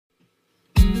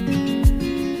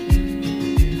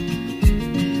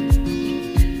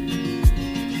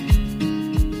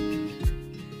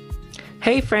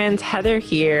Hey friends, Heather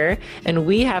here, and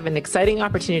we have an exciting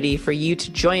opportunity for you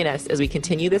to join us as we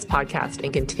continue this podcast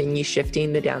and continue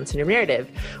shifting the Down syndrome narrative.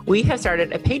 We have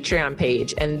started a Patreon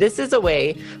page, and this is a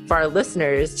way for our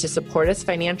listeners to support us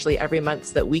financially every month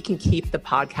so that we can keep the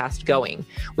podcast going.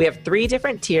 We have 3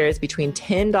 different tiers between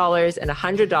 $10 and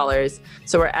 $100,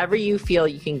 so wherever you feel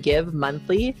you can give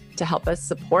monthly to help us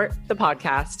support the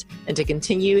podcast and to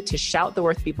continue to shout the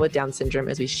worth of people with Down syndrome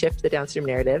as we shift the Down syndrome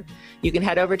narrative, you can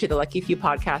head over to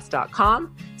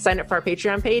theluckyfewpodcast.com, sign up for our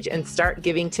Patreon page, and start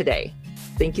giving today.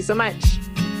 Thank you so much.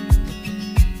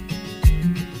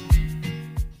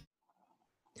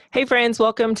 Hey friends,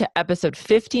 welcome to episode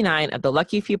 59 of the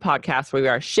Lucky Few podcast, where we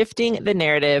are shifting the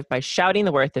narrative by shouting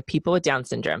the worth of people with Down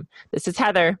syndrome. This is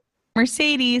Heather,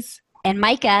 Mercedes, and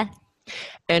Micah.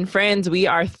 And friends, we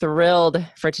are thrilled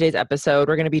for today's episode.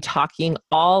 We're going to be talking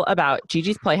all about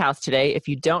GiGi's Playhouse today. If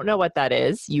you don't know what that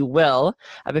is, you will.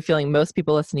 I have a feeling most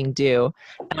people listening do.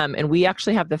 And we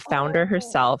actually have the founder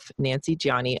herself, Nancy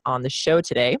Gianni, on the show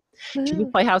today.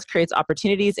 GiGi's Playhouse creates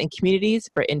opportunities and communities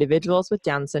for individuals with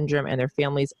Down syndrome and their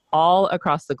families all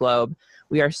across the globe.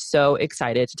 We are so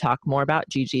excited to talk more about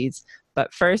GiGi's.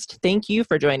 But first, thank you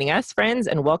for joining us, friends,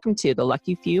 and welcome to the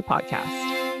Lucky Few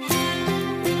podcast.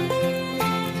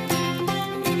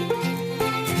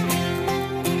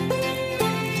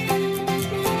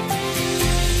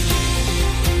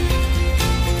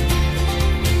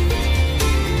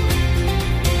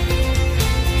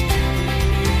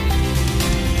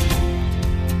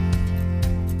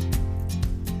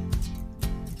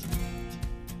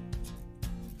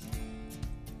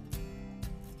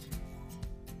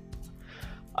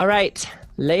 All right,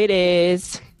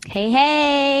 ladies. Hey,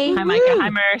 hey. Hi, Micah. Hi,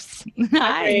 Merce.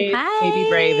 Hi. Hi. Baby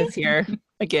Brave is here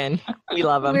again. We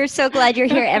love him. We're so glad you're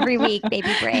here every week, Baby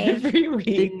Brave. Every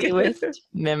week. The newest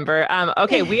member.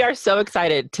 Okay, we are so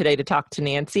excited today to talk to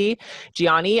Nancy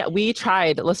Gianni. We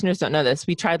tried, listeners don't know this,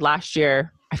 we tried last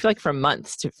year, I feel like for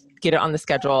months, to get it on the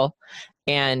schedule.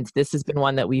 And this has been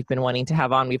one that we've been wanting to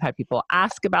have on. We've had people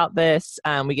ask about this.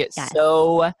 We get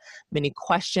so many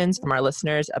questions from our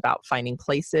listeners about finding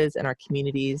places in our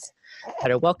communities that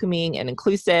are welcoming and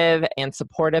inclusive and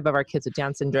supportive of our kids with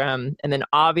Down syndrome. And then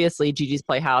obviously GiGi's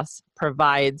Playhouse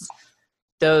provides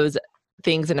those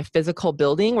things in a physical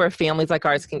building where families like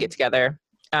ours can get together.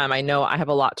 I know I have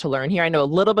a lot to learn here. I know a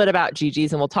little bit about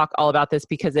GiGi's, and we'll talk all about this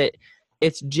because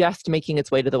it's just making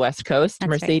its way to the West Coast. That's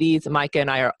Mercedes, right. Micah,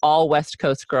 and I are all West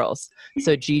Coast girls.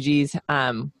 So GiGi's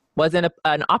wasn't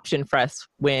an option for us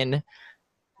when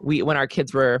our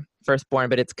kids were first born,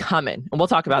 but it's coming. And we'll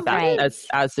talk about that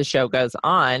as the show goes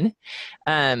on.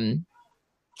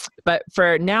 But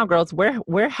for now, girls,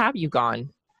 where have you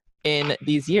gone in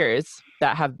these years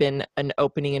that have been an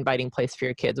opening, inviting place for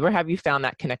your kids? Where have you found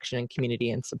that connection and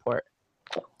community and support?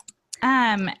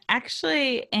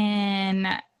 Actually in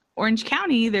Orange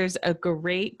County, there's a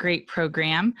great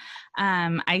program.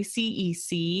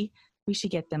 ICEC, we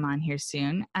should get them on here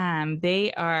soon.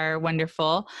 They are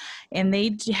wonderful. And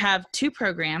they have 2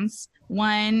 programs.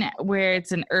 One where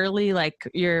it's an early, like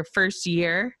your first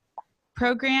year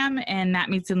program, and that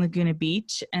meets in Laguna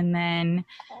Beach. And then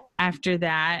after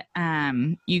that,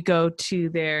 you go to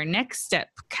their next step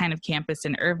kind of campus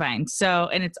in Irvine. So,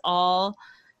 and it's all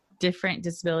different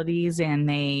disabilities, and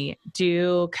they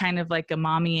do kind of like a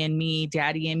mommy and me,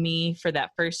 daddy and me for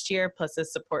that first year, plus a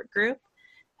support group.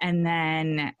 And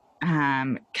then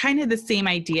kind of the same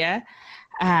idea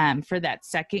for that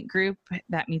second group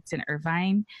that meets in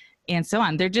Irvine, and so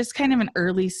on. They're just kind of an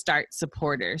early start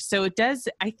supporter. So it does,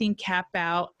 I think, cap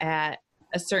out at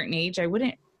a certain age. I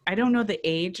don't know the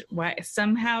age, why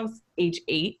somehow age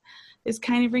 8 is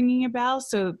kind of ringing a bell.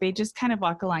 So they just kind of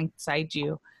walk alongside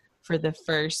you for the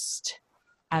first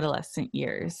adolescent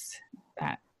years,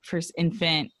 that first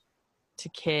infant to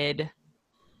kid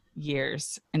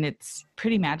years. And it's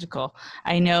pretty magical.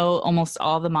 I know almost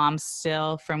all the moms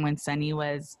still from when Sunny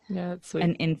was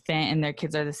an infant, and their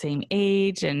kids are the same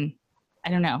age. And I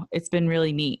don't know, it's been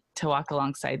really neat to walk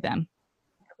alongside them.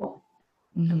 Cool.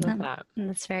 Mm-hmm. I love that.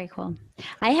 That's very cool.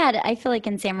 I feel like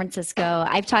in San Francisco,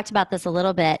 I've talked about this a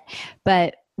little bit,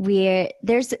 but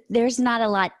there's not a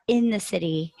lot in the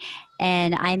city,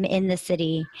 and I'm in the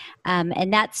city.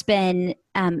 And that's been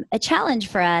a challenge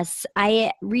for us.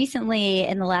 I recently,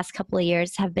 in the last couple of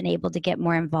years, have been able to get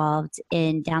more involved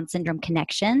in Down Syndrome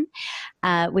Connection,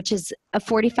 which is a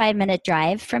 45-minute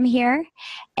drive from here.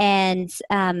 And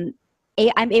I'm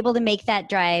able to make that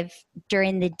drive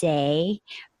during the day,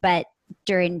 but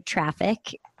during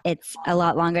traffic, it's a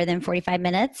lot longer than 45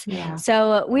 minutes. Yeah.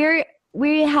 So we're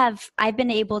I've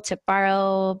been able to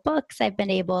borrow books. I've been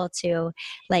able to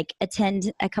like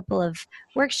attend a couple of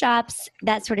workshops,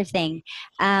 that sort of thing.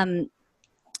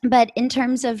 But in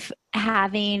terms of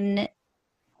having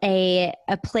a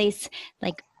place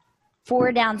like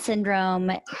for Down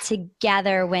syndrome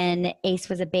together when Ace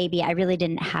was a baby, I really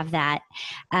didn't have that.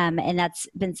 And that's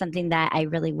been something that I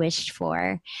really wished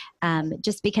for,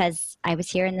 just because I was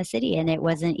here in the city and it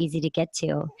wasn't easy to get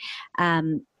to.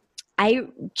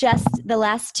 The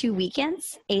last 2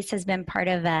 weekends, Ace has been part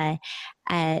of a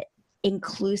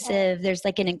there's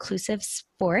like an inclusive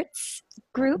sports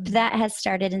group that has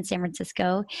started in San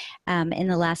Francisco in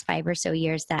the last 5 or so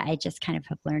years that I just kind of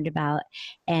have learned about.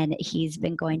 And he's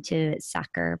been going to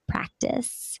soccer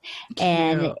practice. Cute.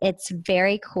 And it's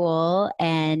very cool.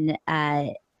 And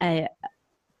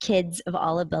kids of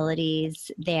all abilities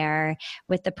there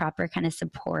with the proper kind of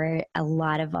support, a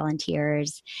lot of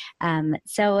volunteers.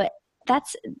 So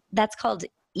that's called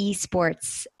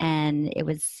esports, and it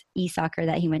was e-soccer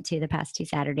that he went to the past 2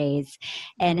 Saturdays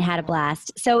and had a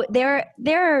blast. So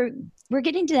we're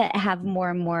getting to have more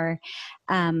and more,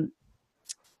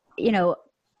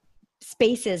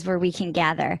 spaces where we can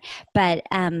gather, but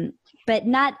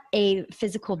not a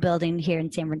physical building here in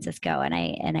San Francisco.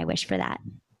 And I wish for that.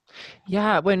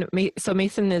 Yeah. So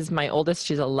Mason is my oldest.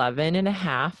 She's 11 and a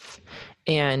half.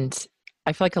 And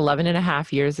I feel like 11 and a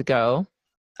half years ago,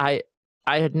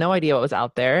 I had no idea what was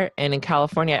out there. And in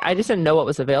California, I just didn't know what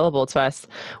was available to us.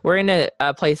 We're in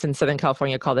a place in Southern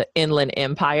California called the Inland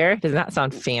Empire. Doesn't that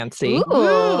sound fancy?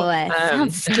 Ooh,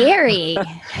 sounds scary.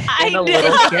 A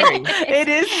little scary. It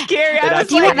is scary.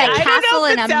 Do you have a castle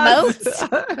and a moat?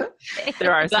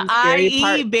 There are some scary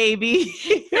parts. Baby.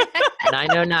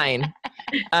 909.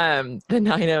 The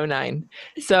 909.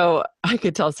 So I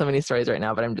could tell so many stories right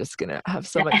now, but I'm just going to have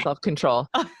so much self-control.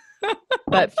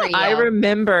 But I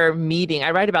remember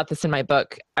I write about this in my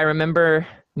book. I remember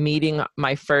meeting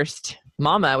my first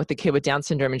mama with a kid with Down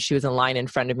syndrome, and she was in line in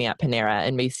front of me at Panera,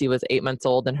 and Macy was 8 months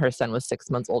old and her son was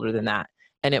 6 months older than that.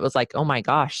 And it was like, oh my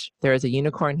gosh, there is a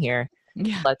unicorn here.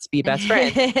 Yeah. Let's be best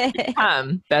friends.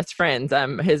 Best friends.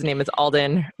 His name is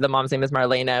Alden. The mom's name is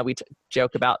Marlena. We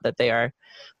joke about that they are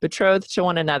betrothed to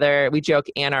one another. We joke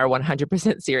and are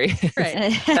 100% serious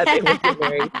that they will be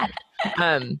married.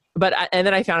 And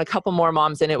then I found a couple more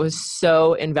moms, and it was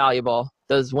so invaluable,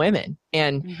 those women.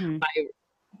 And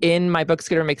in my book,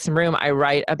 Scooter Make Some Room, I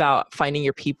write about finding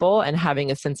your people and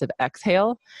having a sense of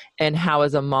exhale, and how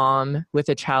as a mom with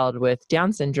a child with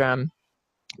Down syndrome,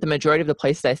 the majority of the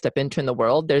places I step into in the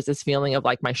world, there's this feeling of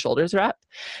like my shoulders are up.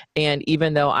 And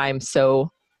even though I'm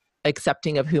so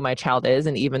accepting of who my child is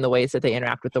and even the ways that they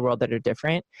interact with the world that are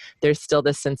different, there's still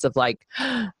this sense of like,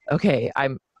 okay,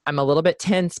 I'm a little bit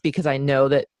tense because I know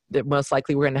that most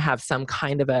likely we're going to have some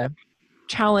kind of a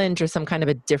challenge or some kind of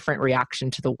a different reaction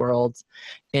to the world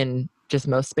in just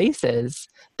most spaces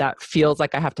that feels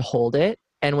like I have to hold it.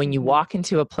 And when you walk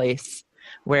into a place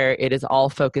where it is all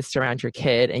focused around your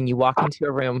kid, and you walk into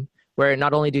a room where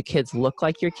not only do kids look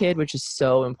like your kid, which is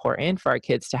so important for our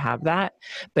kids to have that,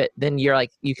 but then you're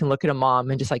like, you can look at a mom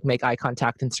and just like make eye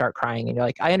contact and start crying. And you're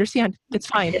like, I understand, it's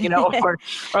fine. Or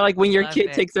like when your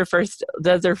kid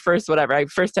does their first, whatever, like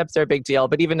first steps are a big deal.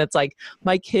 But even it's like,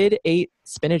 my kid ate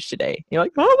spinach today. You're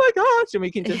like, oh my gosh. And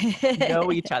we can just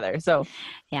know each other. So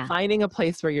finding a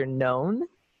place where you're known,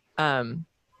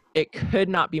 it could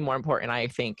not be more important, I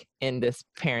think, in this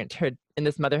parenthood, in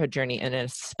this motherhood journey, and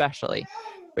especially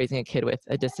raising a kid with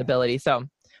a disability. So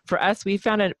for us, we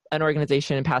found an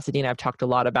organization in Pasadena I've talked a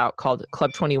lot about called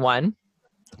Club 21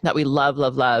 that we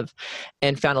love,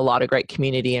 and found a lot of great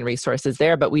community and resources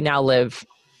there. But we now live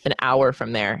an hour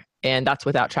from there, and that's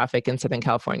without traffic in Southern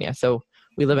California. So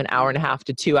we live an hour and a half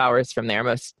to 2 hours from there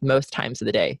most times of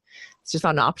the day. It's just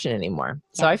not an option anymore.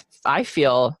 So I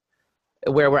feel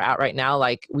where we're at right now,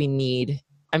 like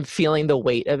I'm feeling the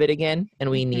weight of it again, and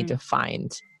we need to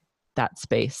find that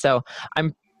space. So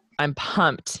I'm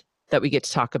pumped that we get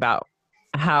to talk about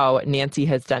how Nancy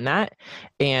has done that.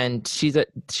 And she's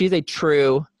a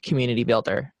true community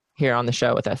builder here on the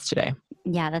show with us today.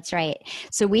 Yeah, that's right.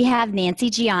 So we have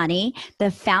Nancy Gianni, the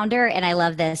founder, and I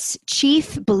love this,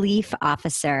 Chief Belief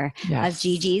Officer of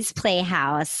GiGi's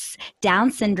Playhouse Down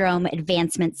Syndrome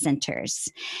Advancement Centers.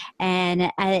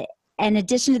 And in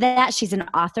addition to that, she's an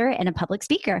author and a public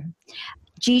speaker.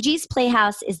 GiGi's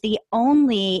Playhouse is the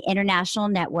only international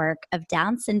network of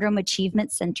Down syndrome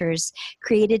achievement centers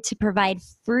created to provide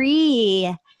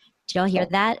free Did y'all hear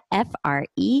that?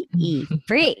 Free.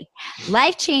 Free.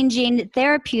 Life-changing,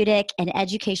 therapeutic, and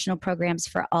educational programs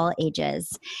for all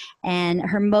ages. And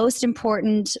her most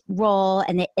important role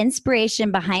and the inspiration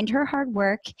behind her hard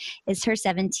work is her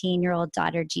 17-year-old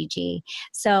daughter, Gigi.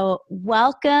 So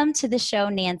welcome to the show,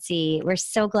 Nancy. We're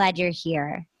so glad you're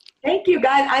here. Thank you,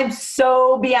 guys. I'm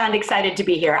so beyond excited to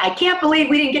be here. I can't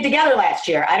believe we didn't get together last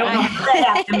year. I don't know how that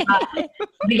happened, but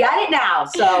we got it now.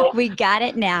 So we got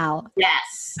it now.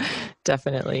 Yes.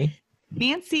 Definitely.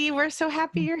 Nancy, we're so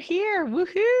happy you're here. Woohoo.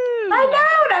 I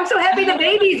know. And I'm so happy the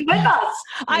baby's with us.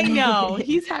 I know.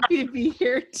 He's happy to be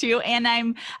here too. And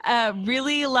I'm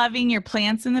really loving your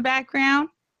plants in the background.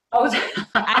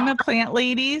 I'm a plant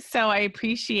lady, so I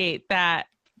appreciate that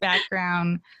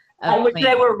background. I wish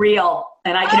they were real,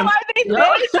 and I can. Are they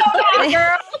fake? So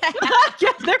girl.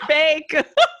 Yes, they're fake.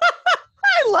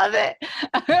 I love it.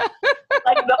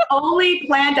 Like the only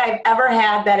plant I've ever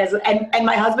had that is, and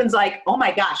my husband's like, oh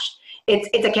my gosh, it's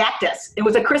a cactus. It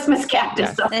was a Christmas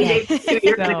cactus. So he gave it 2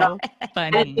 years ago.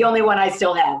 Funny. And it's the only one I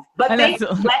still have. But they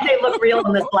look real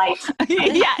in this light.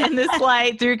 Yeah, in this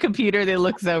light through computer, they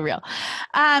look so real.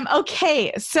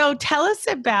 Okay, so tell us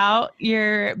about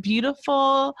your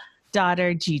beautiful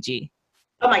daughter, Gigi.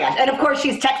 Oh my gosh. And of course,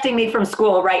 she's texting me from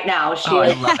school right now. I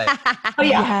love it. Oh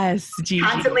yeah. Yes, Gigi.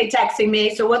 Constantly texting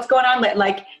me. So what's going on?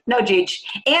 Like, no, Gigi.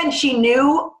 And she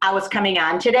knew I was coming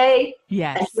on today.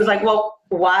 Yes. And she was like, well,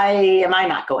 why am I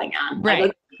not going on? Right.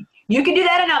 Like, you can do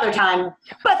that another time,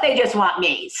 but they just want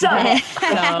me. So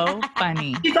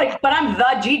funny. She's like, but I'm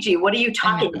the Gigi. What are you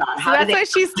talking about? So that's why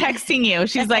she's texting you.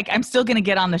 She's like, I'm still going to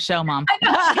get on the show, Mom.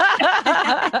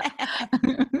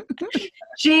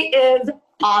 She is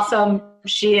awesome.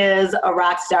 She is a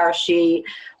rock star. She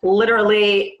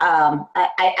literally,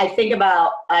 I think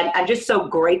about, I'm just so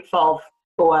grateful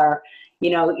for,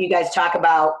 you guys talk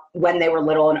about when they were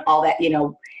little and all that,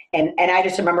 and I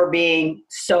just remember being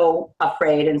so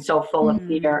afraid and so full of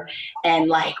fear. And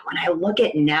like, when I look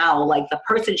at now, like the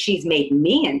person she's made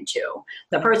me into,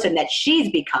 the person that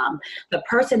she's become, the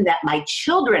person that my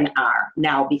children are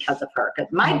now because of her.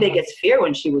 Because my biggest fear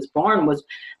when she was born was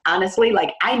honestly,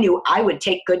 like I knew I would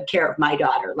take good care of my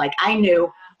daughter. Like I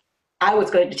knew I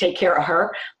was going to take care of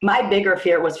her. My bigger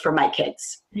fear was for my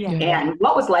kids. Yeah. And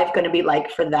what was life going to be like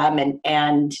for them?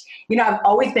 And I've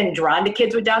always been drawn to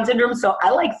kids with Down syndrome. So I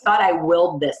thought I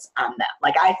willed this on them.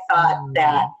 Like I thought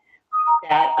that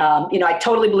I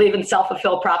totally believe in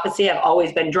self-fulfilled prophecy. I've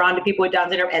always been drawn to people with Down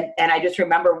syndrome. And I just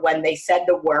remember when they said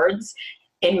the words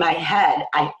in my head,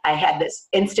 I had this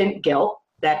instant guilt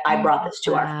that I brought this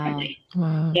to our family.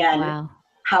 Wow. And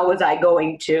how was I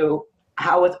going to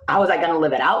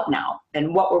live it out now?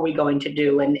 And what were we going to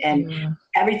do? And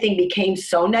everything became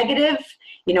so negative.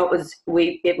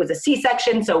 It was a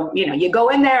C-section. So, you go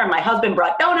in there and my husband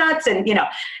brought donuts and,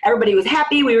 everybody was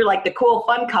happy. We were like the cool,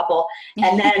 fun couple.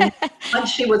 And then once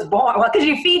she was born, because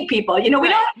you feed people, we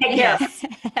don't take care of.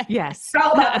 Yes. It's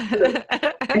all about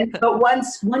food. But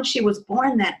once she was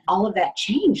born, that all of that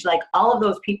changed. Like all of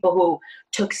those people who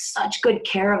took such good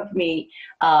care of me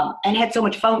and had so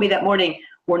much fun with me that morning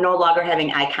were no longer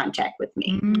having eye contact with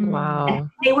me. Wow. And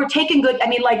they were taking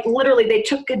literally they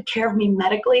took good care of me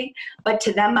medically, but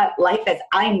to them, my life as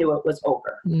I knew it was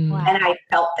over. Wow. And I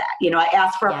felt that, I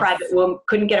asked for a private room,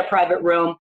 couldn't get a private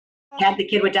room, had the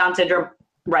kid with Down syndrome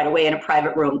right away in a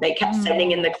private room. They kept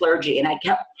sending in the clergy and I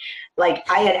kept,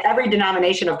 I had every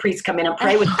denomination of priests come in and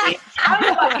pray with me. I don't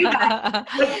know about you guys,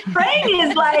 but praying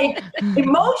is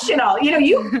emotional.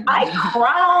 I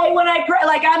cry when I pray.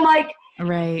 I'm like,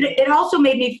 right. It also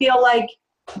made me feel like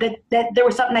that there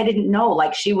was something I didn't know,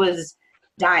 like she was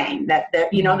dying, that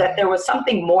there was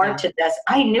something more to this.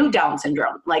 I knew Down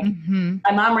syndrome. My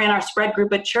mom ran our spread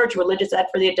group at church, religious ed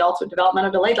for the adults with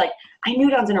developmental delays. I knew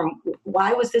Down syndrome.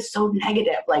 Why was this so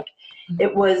negative?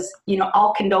 It was,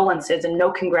 all condolences and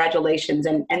no congratulations.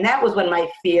 And that was when my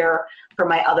fear for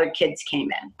my other kids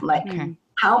came in.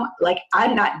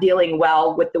 I'm not dealing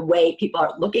well with the way people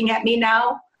are looking at me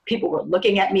now. People were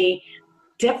looking at me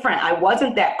different. I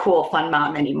wasn't that cool, fun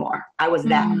mom anymore. I was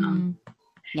that mom.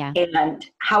 Yeah. And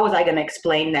how was I going to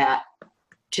explain that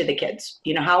to the kids?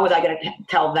 How was I going to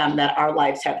tell them that our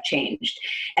lives have changed?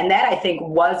 And that I think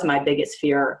was my biggest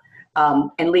fear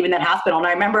in leaving that hospital. And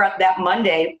I remember that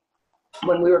Monday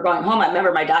when we were going home, I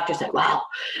remember my doctor said, wow,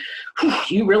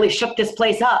 you really shook this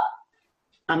place up.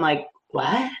 I'm like,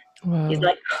 what? Wow. He's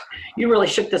like, you really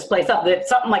shook this place up. That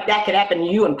something like that could happen to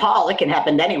you and Paul. It can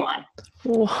happen to anyone.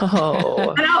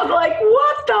 Whoa. And I was like,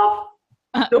 what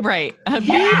the? Right.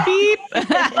 Beep,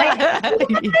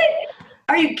 beep.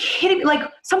 Are you kidding me?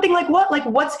 Something like what?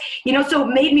 What's, so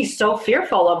it made me so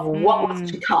fearful of what was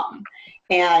to come.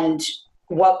 And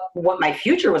what my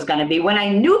future was going to be when I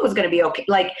knew it was going to be okay.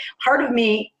 Like part of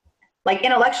me, like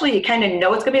intellectually, you kind of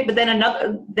know it's going to be, but then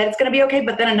that it's going to be okay.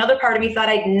 But then another part of me thought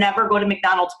I'd never go to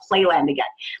McDonald's Playland again,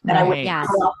 that I would Yes.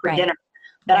 go out for dinner,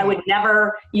 that I would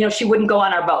never, she wouldn't go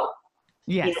on our boat.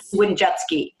 Yes. She wouldn't jet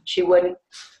ski. She wouldn't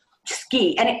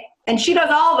ski. And she does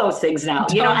all those things now.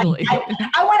 Totally.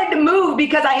 I wanted to move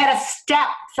because I had a step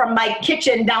from my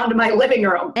kitchen down to my living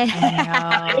room. No.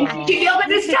 And she'd be able to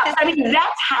do steps. I mean,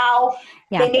 that's how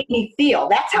they made me feel.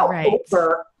 That's how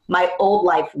over my old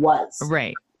life was.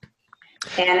 Right.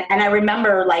 And I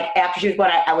remember, like, after she was born,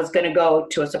 I was going to go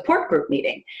to a support group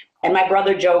meeting. And my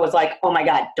brother Joe was like, oh my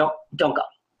God, don't go.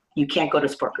 You can't go to a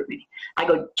support group meeting. I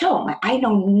go, Joe, I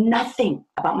know nothing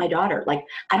about my daughter. Like,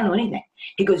 I don't know anything.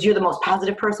 He goes, you're the most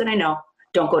positive person I know.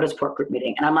 Don't go to a support group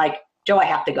meeting. And I'm like, Joe, I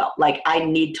have to go. Like, I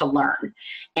need to learn.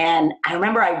 And I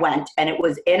remember I went, and it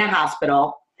was in a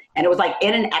hospital, and it was like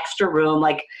in an extra room,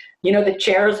 like, the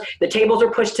chairs, the tables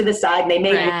were pushed to the side, and they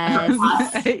made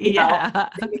us, they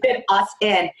fit us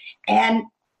in. And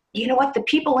you know what? The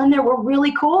people in there were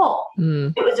really cool.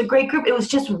 Mm. It was a great group. It was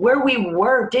just where we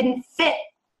were didn't fit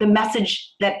the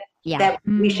message that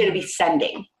we should be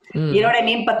sending. Mm. You know what I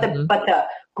mean? But the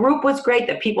group was great.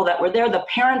 The people that were there, the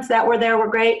parents that were there were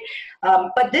great.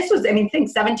 But this was, think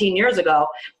 17 years ago,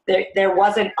 there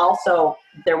wasn't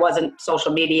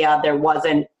social media, there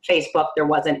wasn't Facebook, there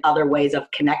wasn't other ways of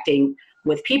connecting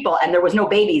with people, and there was no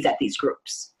babies at these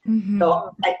groups. Mm-hmm.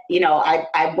 So,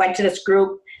 I went to this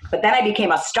group, but then I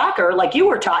became a stalker, like you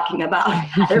were talking about.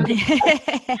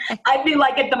 I'd be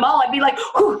like at the mall, I'd be like,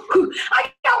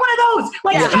 I got one of those.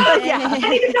 Like, I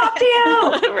need to talk to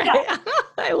you. Right.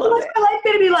 I love What's my life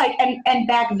going to be like? And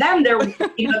back then, there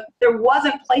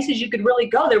wasn't places you could really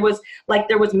go. There was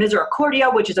Misericordia,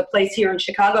 which is a place here in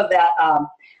Chicago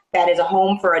that is a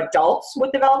home for adults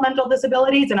with developmental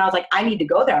disabilities. And I was like, I need to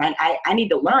go there. And I need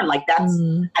to learn. Like that's,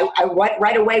 I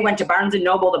right away went to Barnes &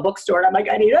 Noble, the bookstore. And I'm like,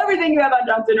 I need everything you have on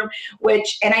Down syndrome,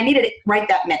 and I needed it right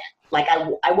that minute. Like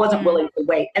I wasn't willing to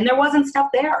wait. And there wasn't stuff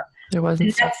there. There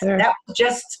wasn't stuff there. That was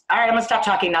just, all right, I'm going to stop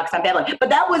talking now because I'm babbling. But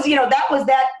that was,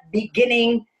 that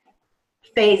beginning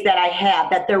phase that I had,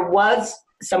 that there was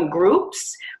some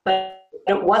groups, but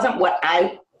it wasn't what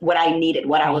I needed,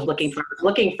 what I was looking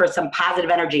for some positive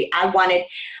energy. I wanted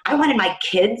my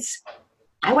kids,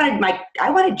 I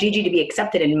wanted Gigi to be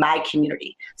accepted in my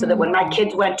community so that when my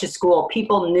kids went to school,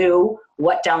 people knew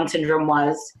what Down syndrome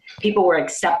was. People were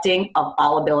accepting of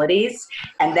all abilities.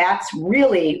 And that's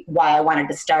really why I wanted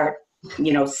to start,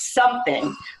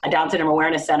 something. A Down syndrome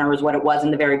awareness center was what it was in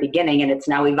the very beginning, and it's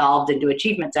now evolved into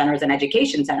achievement centers and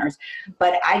education centers.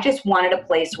 But I just wanted a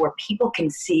place where people can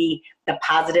see the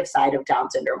positive side of Down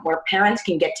syndrome, where parents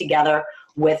can get together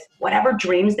with whatever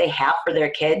dreams they have for their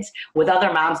kids with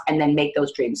other moms and then make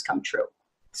those dreams come true.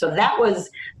 So that was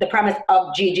the premise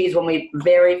of GiGi's when we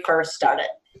very first started.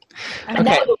 And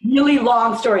that was a really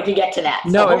long story to get to that.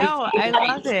 No, I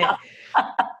love it.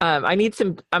 I'm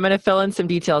going to fill in some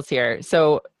details here.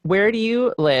 So where do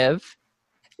you live?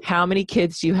 How many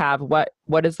kids do you have?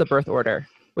 What is the birth order?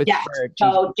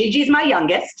 So Gigi's my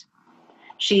youngest.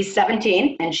 She's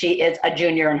 17 and she is a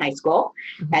junior in high school.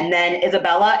 Mm-hmm. And then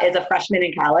Isabella is a freshman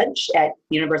in college at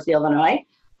University of Illinois.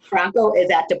 Franco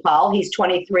is at DePaul. He's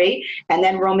 23. And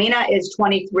then Romina is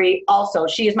 23 also.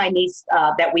 She is my niece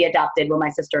that we adopted when my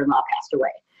sister-in-law passed away.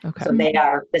 Okay. So they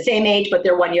are the same age, but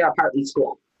they're 1 year apart in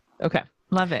school. Okay.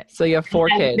 Love it. So you have 4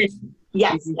 kids.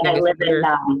 Yes. And I live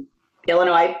in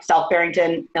Illinois, South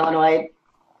Barrington, Illinois,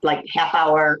 like half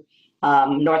hour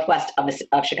northwest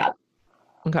of Chicago.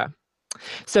 Okay.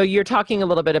 So you're talking a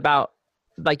little bit about,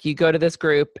 like, you go to this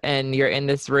group and you're in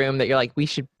this room that you're like, we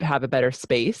should have a better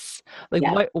space. Like,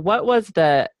 what was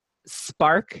the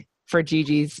spark for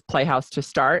GiGi's Playhouse to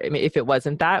start? I mean, if it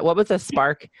wasn't that, what was the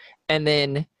spark? And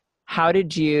then how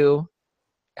did you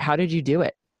do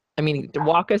it? I mean,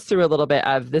 walk us through a little bit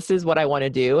of, this is what I want to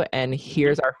do, and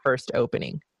here's our first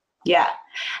opening. Yeah.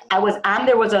 There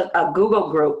was a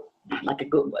Google group,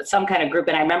 some kind of group.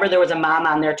 And I remember there was a mom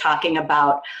on there talking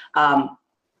about,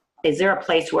 is there a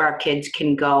place where our kids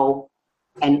can go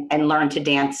and learn to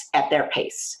dance at their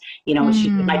pace?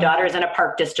 My daughter's in a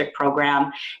Park District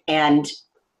program, and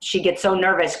she gets so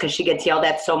nervous because she gets yelled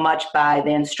at so much by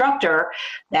the instructor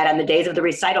that on the days of the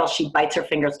recital, she bites her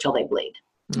fingers till they bleed.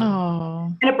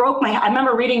 Oh. And it broke I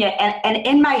remember reading it, and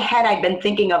in my head, I'd been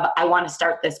thinking of, I want to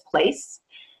start this place.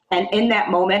 And in that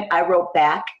moment, I wrote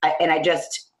back, and I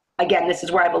just, again, this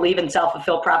is where I believe in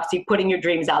self-fulfilled prophecy, putting your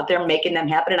dreams out there, making them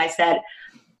happen. And I said,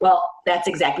 well, that's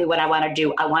exactly what I want to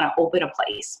do. I want to open a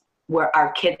place where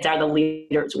our kids are the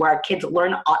leaders, where our kids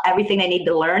learn everything they need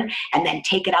to learn and then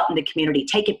take it out in the community,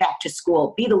 take it back to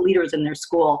school, be the leaders in their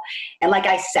school. And like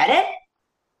I said it,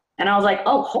 and I was like,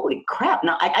 oh, holy crap,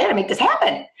 no, I got to make this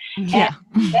happen. Yeah.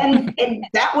 And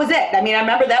that was it. I mean, I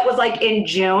remember that was like in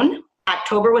June.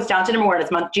 October was Down Syndrome Awareness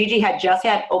Month. Gigi had just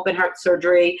had open heart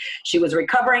surgery. She was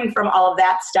recovering from all of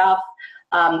that stuff.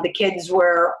 The kids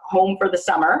were home for the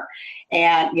summer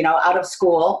and, out of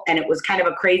school. And it was kind of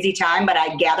a crazy time, but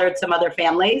I gathered some other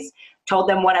families, told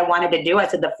them what I wanted to do. I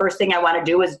said, the first thing I want to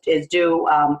do is do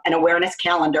an awareness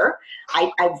calendar.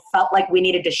 I felt like we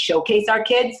needed to showcase our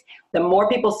kids. The more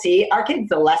people see our kids,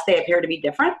 the less they appear to be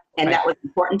different. And that was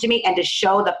important to me. And to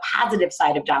show the positive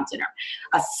side of Down syndrome,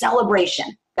 a celebration.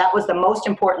 That was the most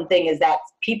important thing, is that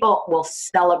people will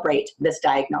celebrate this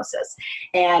diagnosis.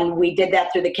 And we did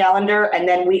that through the calendar. And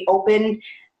then we opened,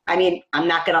 I mean, I'm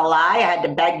not going to lie, I had to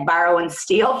beg, borrow, and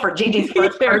steal for Gigi's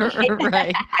first birthday.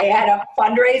 Right. I had a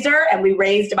fundraiser, and we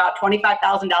raised about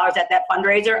 $25,000 at that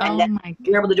fundraiser. And then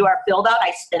we were able to do our build out.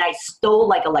 I stole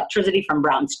like electricity from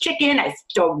Brown's Chicken. I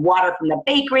stole water from the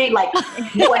bakery, like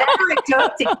whatever it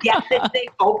took to get this thing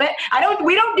open.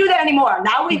 We don't do that anymore.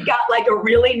 Now we've got like a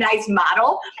really nice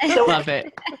model. So, love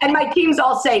it. And my teams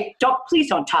all say, please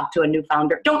don't talk to a new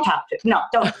founder. Don't.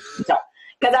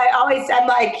 Because I'm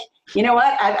like, you know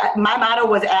what? My motto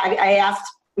was, I asked,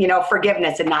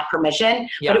 forgiveness and not permission.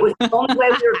 But it was the only way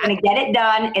we were going to get it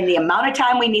done in the amount of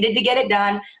time we needed to get it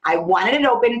done. I wanted it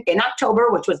open in October,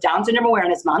 which was Down Syndrome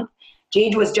Awareness Month.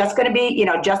 Gigi was just going to be,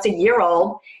 just a year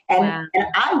old. And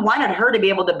I wanted her to be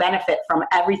able to benefit from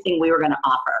everything we were going to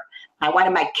offer. I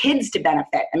wanted my kids to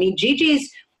benefit. I mean,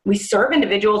 we serve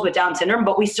individuals with Down syndrome,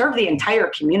 but we serve the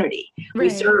entire community. Right. We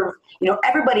serve,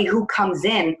 everybody who comes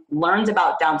in learns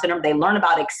about Down syndrome. They learn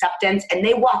about acceptance, and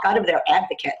they walk out of there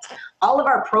advocates. All of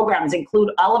our programs include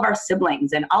all of our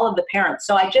siblings and all of the parents.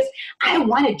 So I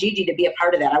wanted Gigi to be a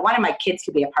part of that. I wanted my kids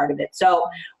to be a part of it. So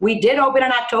we did open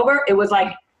in October. It was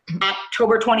like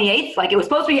October 28th, like it was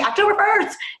supposed to be October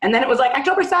 1st, and then it was like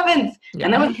October 7th,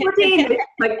 and then it was 14th,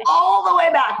 like all the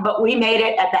way back. But we made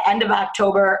it at the end of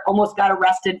October, almost got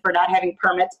arrested for not having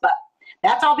permits, but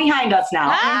that's all behind us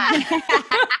now.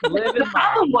 The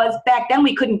problem was back then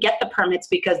we couldn't get the permits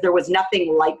because there was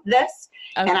nothing like this.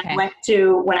 Okay.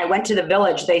 And when I went to the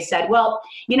village, they said, well,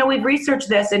 we've researched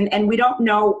this and we don't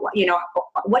know,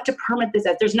 what to permit this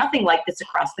as. There's nothing like this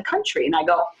across the country. And I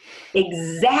go,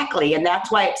 exactly. And that's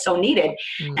why it's so needed.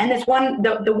 Mm. And this one,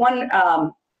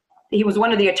 he was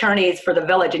one of the attorneys for the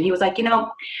village. And he was like,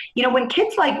 when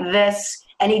kids like this,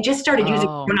 and he just started using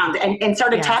pronouns and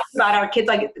started talking about our kids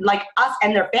like us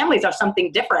and their families are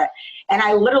something different. And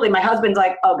I literally, my husband's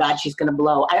like, oh God, she's going to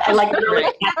blow. I like literally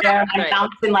sat there and I'm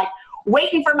bouncing, like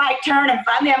waiting for my turn. And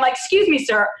finally I'm like, excuse me,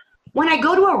 sir. When I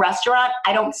go to a restaurant,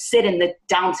 I don't sit in the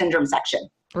Down syndrome section.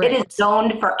 Right. It is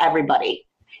zoned for everybody.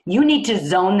 You need to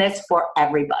zone this for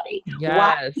everybody. Yes.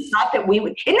 Why? Not that we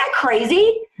would. Isn't that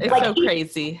crazy? It's so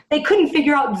crazy. They couldn't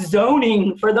figure out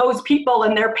zoning for those people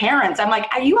and their parents. I'm like,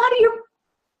 are you out of your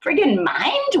friggin'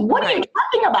 mind? What are you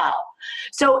talking about?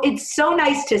 So it's so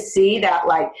nice to see that,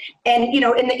 and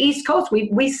in the East Coast,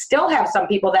 we still have some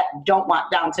people that don't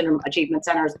want Down syndrome achievement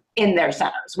centers in their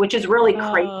centers, which is really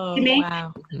crazy to me.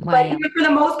 Wow. But for the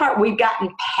most part, we've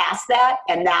gotten past that.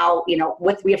 And now,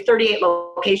 we have 38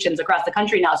 locations across the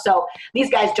country now. So these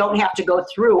guys don't have to go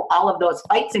through all of those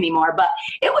fights anymore. But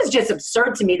it was just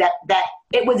absurd to me that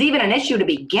it was even an issue to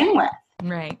begin with.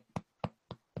 Right.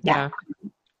 Yeah.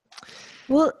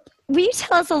 Well, will you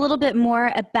tell us a little bit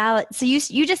more about, so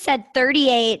you just said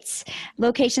 38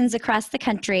 locations across the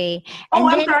country. Oh,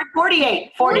 I'm sorry,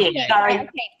 48, sorry. Okay,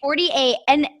 48,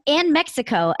 and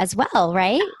Mexico as well,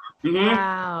 right? Mm-hmm.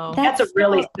 Wow. That's a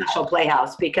really special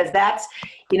playhouse because that's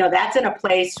in a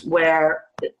place where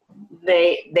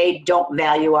they don't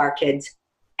value our kids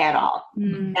at all,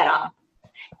 at all.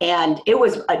 And it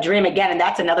was a dream again, and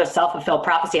that's another self-fulfilled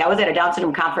prophecy. I was at a Down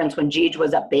syndrome conference when Gigi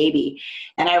was a baby,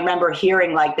 and I remember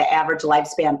hearing the average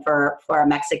lifespan for a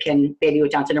Mexican baby with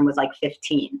Down syndrome was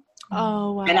 15.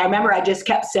 Oh, wow. And I remember I just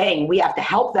kept saying, we have to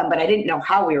help them, but I didn't know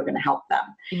how we were going to help them.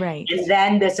 Right. And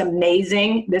then this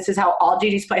is how all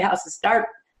Gigi's Playhouses start.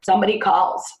 Somebody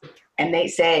calls, and they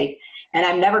say, and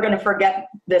I'm never going to forget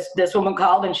this woman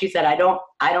called, and she said, I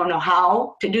don't know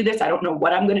how to do this. I don't know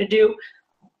what I'm going to do.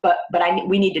 But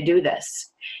we need to do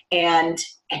this. And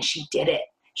she did it.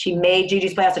 She made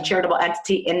Gigi's Playhouse a charitable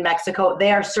entity in Mexico.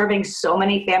 They are serving so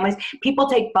many families. People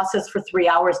take buses for 3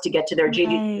 hours to get to their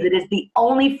Gigi. Right. It is the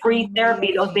only free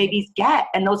therapy those babies get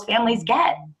and those families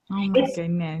get. Oh my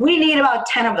goodness. We need about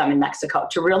 10 of them in Mexico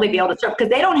to really be able to serve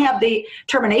because they don't have the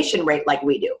termination rate like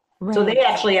we do. Right. So they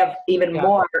actually have even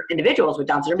more individuals with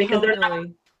Down syndrome because there's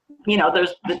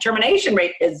the termination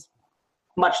rate is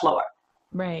much lower.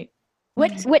 Right.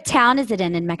 What town is it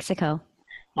in Mexico?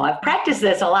 Well, I've practiced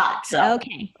this a lot, so.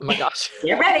 Okay. Oh my gosh.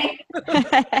 Get ready.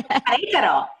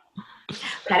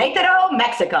 Querétaro,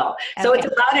 Mexico. So it's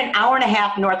about an hour and a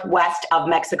half northwest of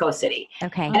Mexico City.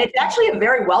 Okay. And it's actually a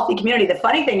very wealthy community. The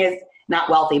funny thing is, not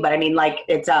wealthy, but I mean, like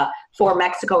it's for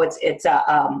Mexico, it's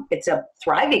a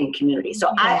thriving community.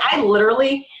 So I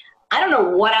literally, I don't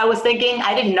know what I was thinking.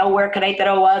 I didn't know where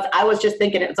Querétaro was. I was just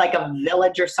thinking it's like a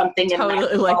village or something in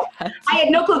Mexico. Like that. I had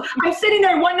no clue. I'm sitting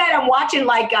there one night, I'm watching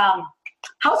like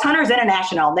House Hunters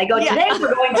International. And they go, today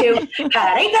we're going to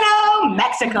Querétaro,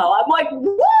 Mexico. I'm like,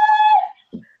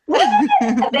 what?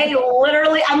 And they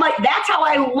literally, I'm like, that's how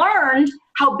I learned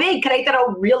how big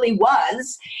Querétaro really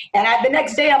was. And the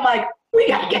next day, I'm like, we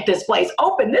got to get this place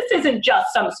open. This isn't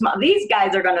just some small, these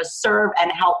guys are going to serve and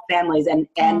help families. And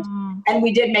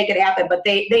we did make it happen, but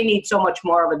they need so much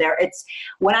more over there. It's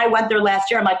when I went there last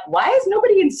year, I'm like, why is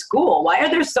nobody in school? Why are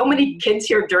there so many kids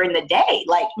here during the day?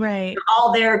 Like they're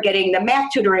all there getting the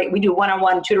math tutoring. We do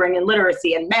one-on-one tutoring in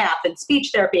literacy and math and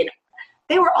speech therapy. And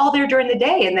they were all there during the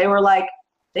day. And they were like,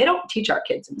 they don't teach our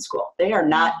kids in school. They are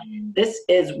not, this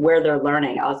is where they're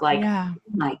learning. I was like, oh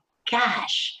my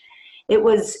gosh.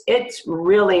 It's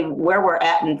really where we're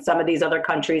at in some of these other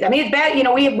countries. I mean, it's bad,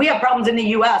 we have problems in the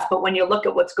US, but when you look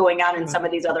at what's going on in some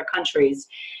of these other countries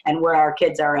and where our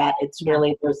kids are at, it's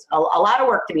really, there's a lot of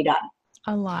work to be done.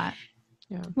 A lot.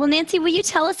 Yeah. Well, Nancy, will you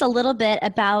tell us a little bit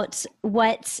about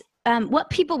what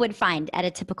people would find at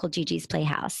a typical GiGi's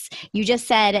Playhouse? You just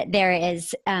said there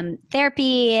is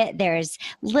therapy, there's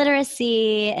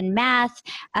literacy and math.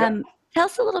 Tell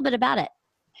us a little bit about it.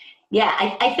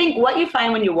 Yeah, I think what you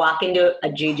find when you walk into a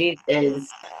GiGi's is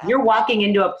you're walking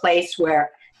into a place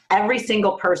where every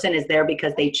single person is there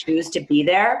because they choose to be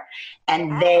there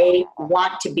and they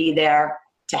want to be there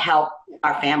to help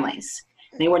our families.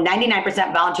 I mean, we're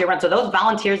 99% volunteer run. So those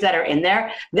volunteers that are in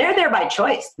there, they're there by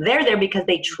choice. They're there because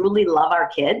they truly love our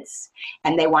kids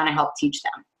and they want to help teach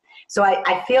them. So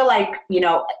I feel like,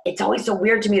 it's always so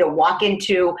weird to me to walk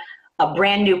into a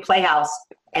brand new Playhouse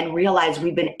and realize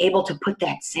we've been able to put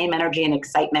that same energy and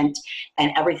excitement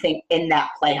and everything in that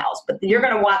Playhouse. But you're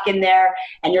going to walk in there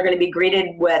and you're going to be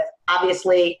greeted with,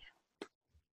 obviously,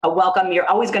 a welcome. You're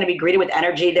always going to be greeted with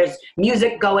energy. There's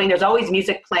music going. There's always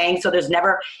music playing. So there's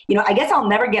never, I guess I'll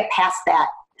never get past that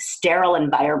sterile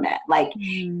environment. Like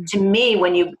to me,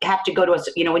 when you have to go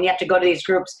to when you have to go to these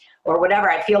groups or whatever,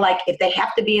 I feel like if they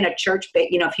have to be in a church,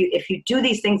 if you do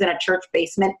these things in a church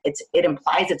basement, it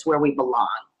implies it's where we belong.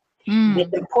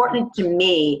 It's important to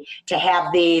me to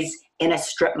have these in a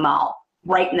strip mall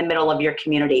right in the middle of your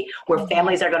community where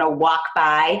families are going to walk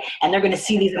by and they're going to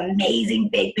see these amazing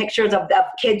big pictures of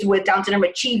kids with Down syndrome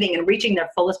achieving and reaching their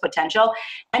fullest potential.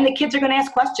 And the kids are going to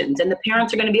ask questions and the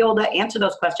parents are going to be able to answer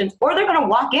those questions, or they're going to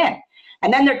walk in.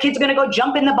 And then their kid's going to go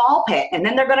jump in the ball pit. And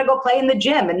then they're going to go play in the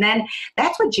gym. And then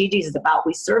that's what GiGi's is about.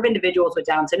 We serve individuals with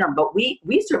Down syndrome, but we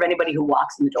serve anybody who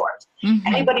walks in the doors.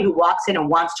 Anybody who walks in and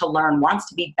wants to learn, wants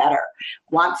to be better,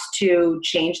 wants to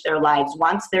change their lives,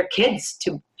 wants their kids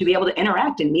to be able to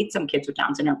interact and meet some kids with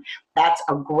Down syndrome. That's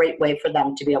a great way for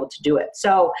them to be able to do it.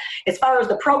 So as far as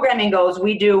the programming goes,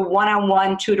 we do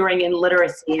one-on-one tutoring in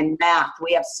literacy and math.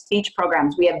 We have speech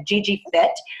programs. We have GiGi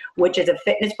Fit, which is a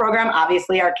fitness program.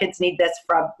 Obviously, our kids need this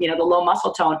from, the low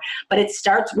muscle tone. But it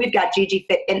starts, we've got GiGi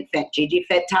Fit Infant, GiGi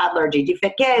Fit Toddler, GiGi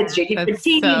Fit Kids, GiGi Fit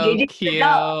Teen, GiGi Fit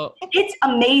Adult. It's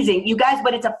amazing, you guys,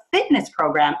 but it's a fitness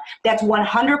program that's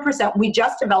 100%. We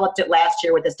just developed it last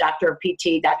year with this doctor of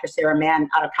PT, Dr. Sarah Mann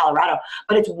out of Colorado,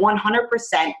 but it's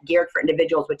 100% geared for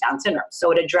individuals with Down syndrome.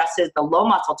 So it addresses the low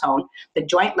muscle tone, the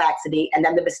joint laxity, and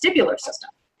then the vestibular system.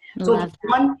 So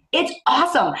it's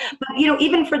awesome. But,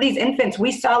 even for these infants,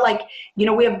 we saw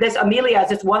we have this Amelia,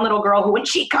 this one little girl who, when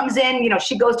she comes in,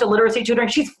 she goes to literacy tutoring,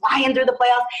 she's flying through the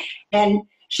Playhouse, and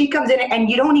she comes in and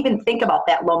you don't even think about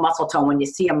that low muscle tone when you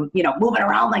see them, moving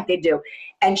around like they do.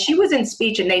 And she was in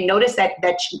speech and they noticed that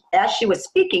as she was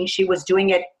speaking, she was doing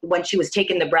it when she was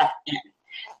taking the breath in.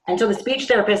 And so our speech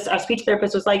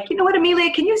therapist was like, you know what,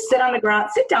 Amelia, can you sit on the ground,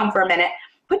 sit down for a minute,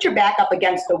 put your back up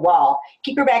against the wall,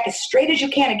 keep your back as straight as you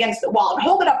can against the wall and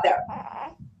hold it up there.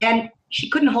 And she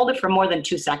couldn't hold it for more than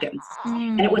 2 seconds.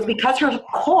 And it was because her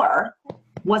core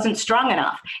wasn't strong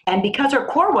enough. And because her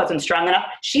core wasn't strong enough,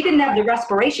 she didn't have the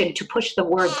respiration to push the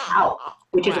words out,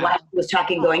 which is why she was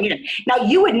talking going in. Now,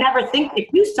 you would never think, if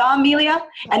you saw Amelia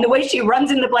and the way she runs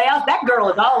in the Playhouse, that girl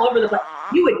is all over the place.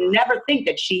 You would never think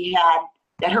that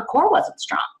that her core wasn't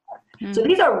strong. So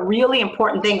these are really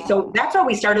important things. So that's why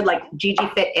we started like Gigi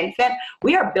Fit Infant.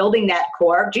 We are building that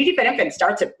core. Gigi Fit Infant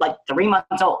starts at like 3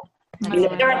 months old. And the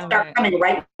parents start coming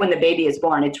right when the baby is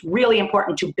born. It's really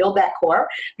important to build that core,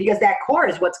 because that core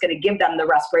is what's going to give them the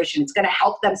respiration. It's going to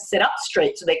help them sit up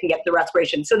straight so they can get the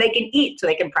respiration, so they can eat, so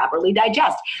they can properly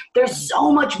digest. There's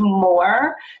so much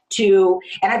more to,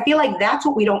 and I feel like that's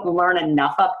what we don't learn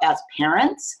enough of as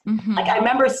parents. Like I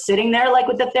remember sitting there like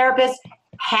with the therapist,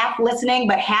 half listening,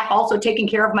 but half also taking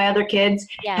care of my other kids.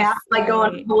 Half like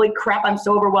going, holy crap, I'm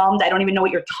so overwhelmed. I don't even know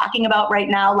what you're talking about right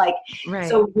now. Like,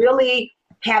 so really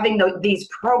having these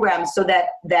programs so that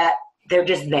they're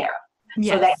just there.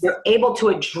 So that you're able to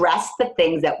address the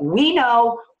things that we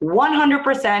know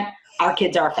 100% our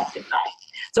kids are affected by.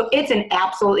 So it's an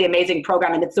absolutely amazing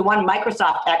program. And it's the one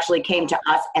Microsoft actually came to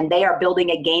us, and they are building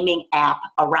a gaming app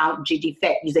around Gigi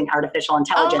Fit using artificial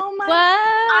intelligence. Oh my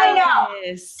I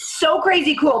know. So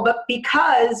crazy cool. But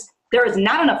because there is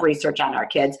not enough research on our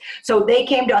kids, so they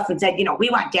came to us and said, we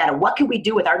want data. What can we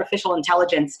do with artificial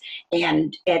intelligence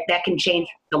and that can change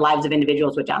the lives of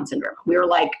individuals with Down syndrome? We were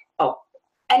like, oh,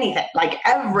 anything, like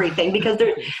everything, because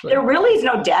there really is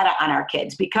no data on our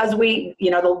kids, because we,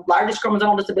 the largest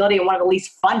chromosomal disability and one of the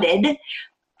least funded,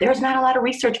 there's not a lot of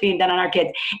research being done on our kids.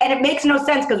 And it makes no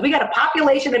sense, because we got a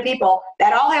population of people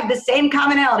that all have the same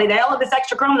commonality. They all have this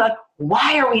extra chromosome.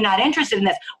 Why are we not interested in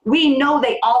this? We know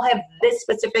they all have this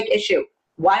specific issue.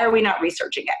 Why are we not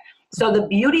researching it? So the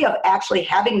beauty of actually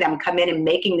having them come in and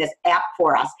making this app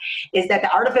for us is that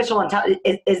the artificial intelligence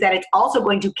is that it's also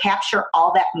going to capture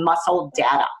all that muscle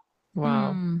data.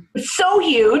 Wow. It's so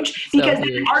huge, because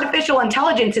then artificial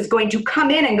intelligence is going to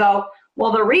come in and go,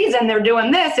 well, the reason they're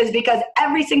doing this is because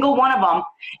every single one of them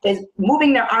is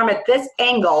moving their arm at this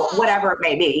angle, whatever it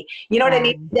may be. You know what I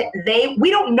mean? We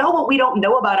don't know what we don't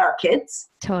know about our kids.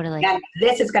 Totally. And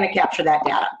this is going to capture that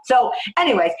data. So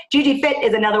anyways, Gigi Fit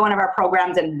is another one of our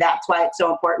programs, and that's why it's so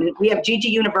important. We have Gigi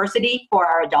University for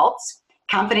our adults,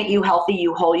 Confident You, Healthy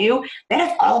You, Whole You. That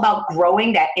is all about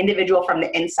growing that individual from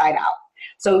the inside out.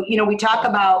 So, we talk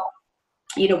about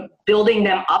building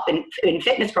them up in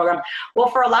fitness programs. Well,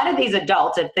 for a lot of these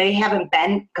adults, if they haven't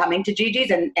been coming to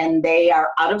Gigi's and they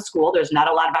are out of school, there's not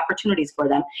a lot of opportunities for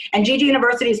them. And Gigi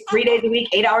University is 3 days a week,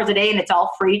 8 hours a day, and it's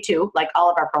all free too, like all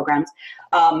of our programs.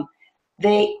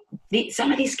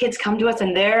 Some of these kids come to us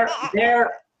and they're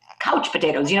couch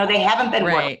potatoes. They haven't been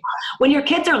worked. When your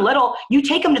kids are little, you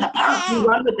take them to the park, you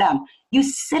run with them. You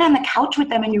sit on the couch with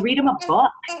them and you read them a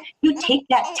book. You take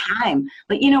that time.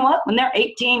 But you know what? When they're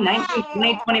 18, 19,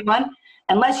 20, 21,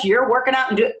 unless you're working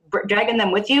out and dragging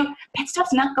them with you, that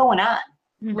stuff's not going on.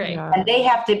 Right. And they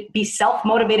have to be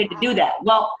self-motivated to do that.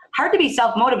 Well, hard to be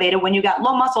self-motivated when you got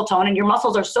low muscle tone and your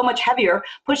muscles are so much heavier,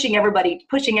 pushing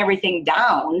everything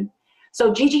down.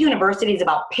 So Gigi University is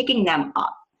about picking them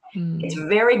up. It's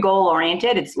very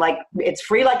goal-oriented. It's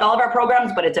free like all of our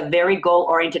programs, but it's a very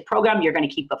goal-oriented program. You're going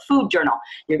to keep a food journal.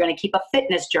 You're going to keep a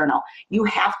fitness journal. You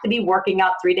have to be working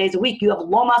out 3 days a week. You have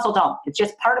low muscle tone. It's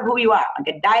just part of who you are.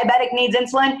 Like a diabetic needs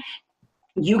insulin,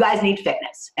 you guys need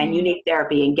fitness and you need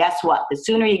therapy. And guess what? The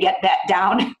sooner you get that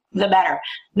down, the better.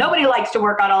 Nobody likes to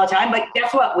work out all the time, but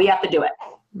guess what? We have to do it.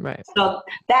 Right. So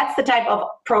that's the type of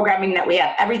programming that we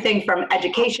have. Everything from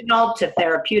educational to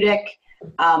therapeutic.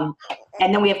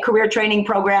 And then we have career training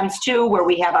programs too, where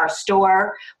we have our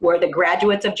store where the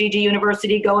graduates of Gigi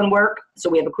University go and work. So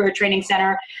we have a career training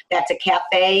center that's a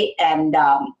cafe and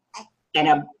a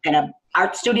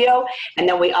art studio. And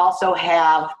then we also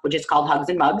have, which is called Hugs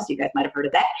and Mugs. You guys might have heard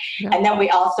of that. Yeah. And then we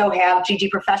also have Gigi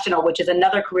Professional, which is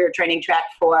another career training track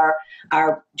for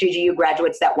our GGU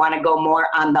graduates that want to go more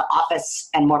on the office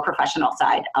and more professional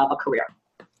side of a career.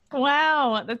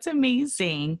 Wow, that's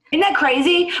amazing. Isn't that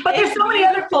crazy? But there's so many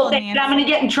other cool things. I'm going to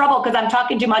get in trouble because I'm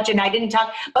talking too much and I didn't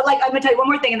talk. But I'm going to tell you one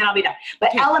more thing and then I'll be done.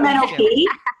 But LMNOP,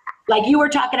 like you were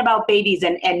talking about babies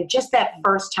and just that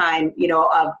first time,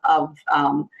 of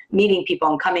meeting people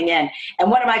and coming in. And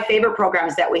one of my favorite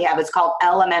programs that we have is called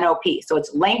LMNOP. So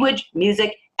it's language,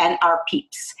 music, and our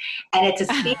peeps. And it's a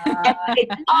speech.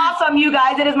 It's awesome, you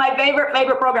guys. It is my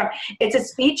favorite program. It's a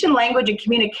speech and language and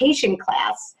communication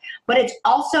class, but it's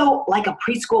also like a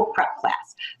preschool prep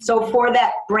class. So for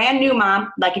that brand new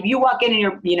mom, like if you walk in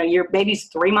and your baby's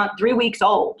 3 weeks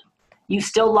old, you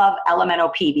still love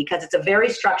LMNOP because it's a very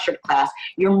structured class.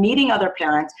 You're meeting other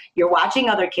parents, you're watching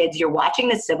other kids, you're watching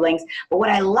the siblings. But what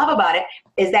I love about it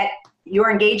is that you're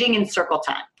engaging in circle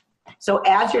time. So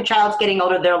as your child's getting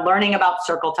older, they're learning about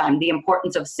circle time, the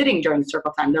importance of sitting during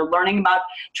circle time. They're learning about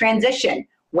transition.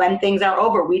 When things are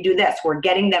over, we do this. We're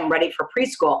getting them ready for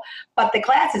preschool. But the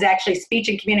class is actually speech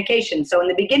and communication. So in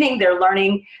the beginning, they're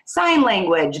learning sign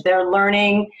language. They're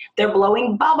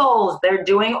blowing bubbles. They're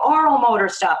doing oral motor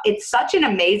stuff. It's such an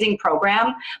amazing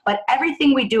program, but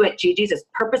everything we do at GiGi's is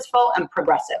purposeful and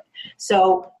progressive.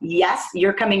 So yes,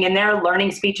 you're coming in there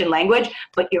learning speech and language,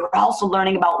 but you're also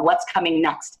learning about what's coming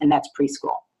next, and that's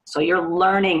preschool. So you're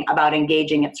learning about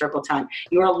engaging at circle time.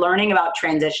 You're learning about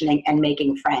transitioning and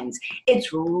making friends.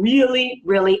 It's really,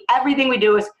 really, everything we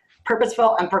do is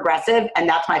purposeful and progressive. And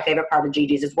that's my favorite part of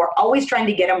GiGi's, is we're always trying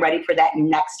to get them ready for that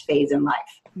next phase in life.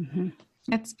 Mm-hmm.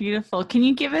 That's beautiful. Can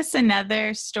you give us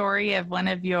another story of one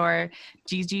of your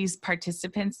GiGi's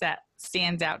participants that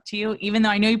stands out to you? Even though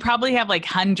I know you probably have like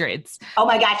hundreds. Oh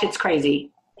my gosh, it's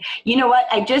crazy. You know what?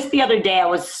 The other day, I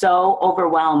was so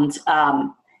overwhelmed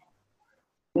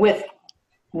with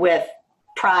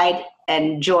pride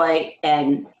and joy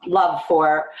and love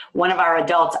for one of our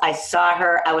adults. I saw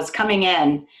her, I was coming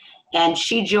in, and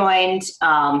she joined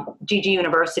GiGi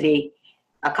University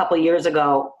a couple years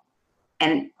ago,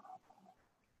 and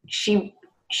she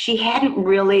hadn't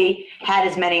really had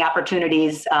as many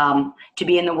opportunities to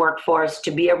be in the workforce,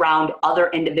 to be around other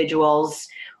individuals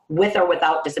with or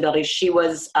without disabilities.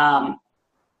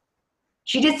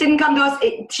 She just didn't come to us.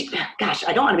 Gosh,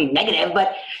 I don't want to be negative,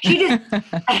 but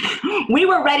we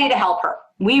were ready to help her.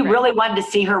 We really wanted to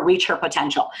see her reach her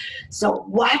potential. So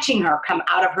watching her come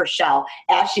out of her shell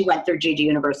as she went through GiGi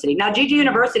University. Now, GiGi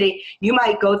University, you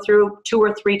might go through 2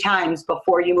 or 3 times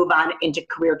before you move on into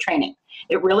career training.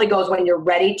 It really goes when you're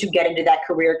ready to get into that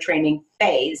career training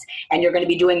phase, and you're going to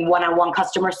be doing one-on-one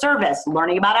customer service,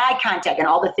 learning about eye contact and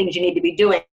all the things you need to be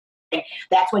doing.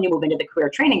 That's when you move into the career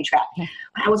training track. Yeah.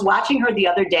 I was watching her the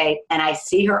other day, and I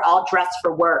see her all dressed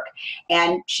for work,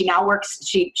 and she now works.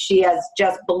 She has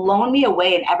just blown me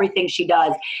away in everything she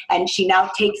does, and she now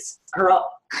gets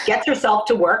herself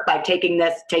to work by taking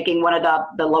one of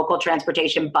the local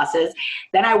transportation buses.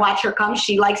 Then I watch her come.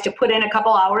 She likes to put in a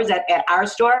couple hours at our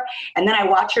store, and then I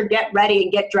watch her get ready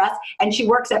and get dressed, and she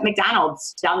works at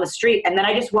McDonald's down the street. And then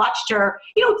I just watched her,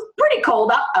 it's pretty cold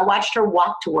up. I watched her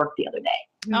walk to work the other day.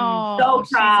 Oh, so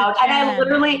proud. And I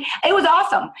literally, it was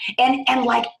awesome. And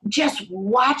like just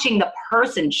watching the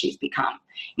person she's become,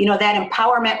 that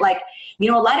empowerment, a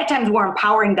lot of times we're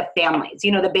empowering the families,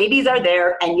 the babies are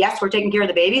there, and yes, we're taking care of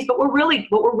the babies, but what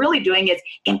we're really doing is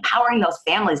empowering those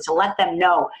families to let them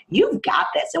know you've got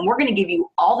this, and we're going to give you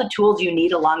all the tools you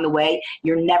need along the way.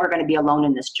 You're never going to be alone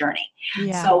in this journey.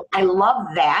 Yeah. So I love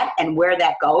that and where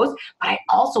that goes. But I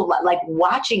also like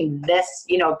watching this,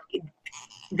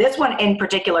 this one in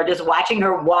particular, just watching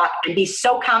her walk and be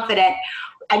so confident.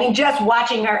 I mean, just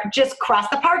watching her just cross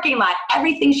the parking lot,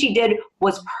 everything she did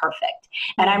was perfect.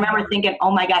 And I remember thinking,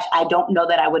 oh my gosh, I don't know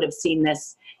that I would have seen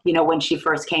this, when she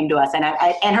first came to us. And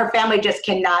her family just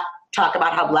cannot talk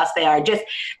about how blessed they are. Just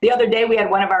the other day, we had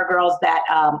one of our girls that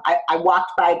I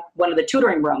walked by one of the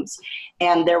tutoring rooms,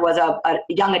 and there was a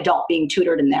young adult being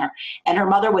tutored in there. And her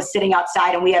mother was sitting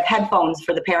outside, and we have headphones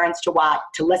for the parents to watch,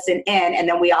 to listen in. And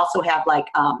then we also have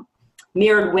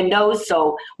mirrored windows.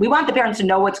 So we want the parents to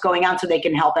know what's going on so they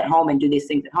can help at home and do these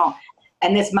things at home.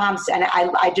 And this mom, and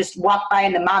I just walked by,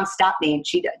 and the mom stopped me, and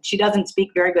she doesn't speak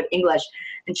very good English.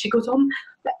 And she goes, oh,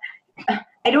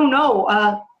 I don't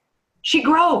know. She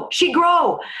grow.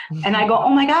 And I go, oh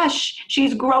my gosh,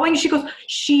 she's growing. She goes,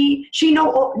 she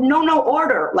no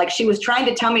order. Like, she was trying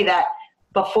to tell me that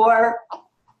before,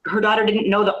 her daughter didn't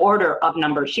know the order of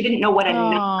numbers. She didn't know what a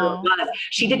number was.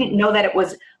 She didn't know that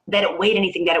it weighed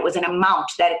anything, that it was an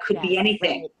amount, that it could be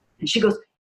anything. And she goes,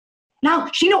 no,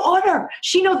 she know order.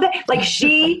 She knows that. Like,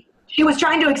 she was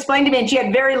trying to explain to me, and she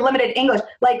had very limited English.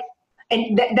 Like,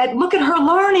 and that look at her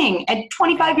learning at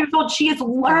 25 years old. She is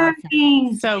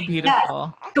learning. So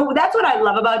beautiful. Yes. So that's what I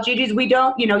love about GiGi's. We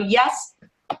don't, yes,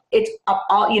 it's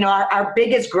all, our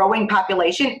biggest growing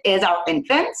population is our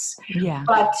infants. Yeah.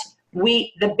 But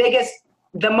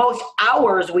the most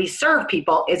hours we serve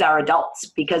people is our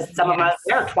adults, because some of us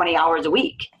are 20 hours a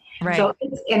week. Right. So,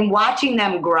 and watching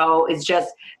them grow is just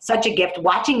such a gift.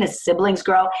 Watching the siblings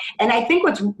grow, and I think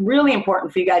what's really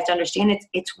important for you guys to understand,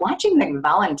 it's watching the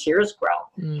volunteers grow.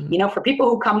 Mm. For people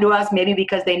who come to us, maybe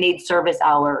because they need service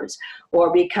hours,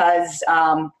 or because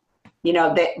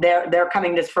they're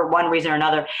coming just for one reason or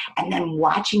another, and then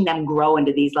watching them grow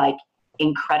into these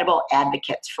incredible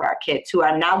advocates for our kids who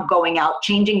are now going out,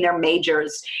 changing their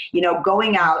majors,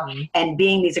 going out and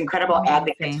being these incredible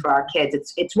advocates for our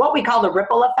kids. It's what we call the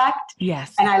ripple effect.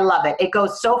 Yes. And I love it. It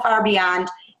goes so far beyond,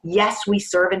 yes, we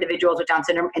serve individuals with Down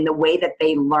syndrome in the way that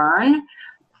they learn,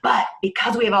 But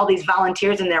because we have all these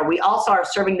volunteers in there, we also are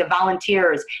serving the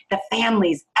volunteers, the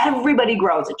families, everybody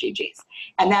grows at GiGi's.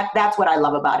 And that's what I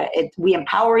love about it. We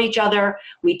empower each other.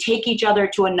 We take each other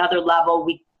to another level.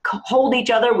 We hold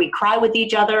each other. We cry with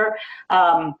each other.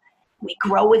 We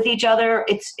grow with each other.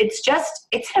 It's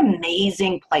an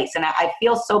amazing place. And I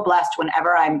feel so blessed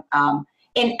whenever I'm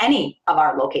in any of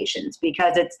our locations,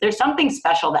 because there's something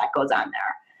special that goes on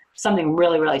there. Something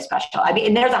really, really special. I mean,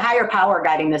 and there's a higher power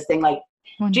guiding this thing. Like,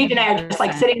 Gigi and I are just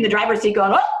like sitting in the driver's seat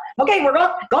going, oh, okay, we're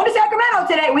going to Sacramento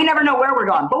today. We never know where we're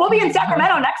going, but we'll be in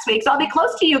Sacramento next week. So I'll be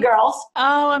close to you girls.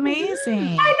 Oh,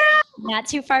 amazing. I know. Not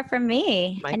too far from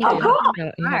me. Oh, cool.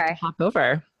 You have to hop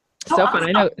over. Oh, So fun.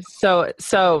 I know. So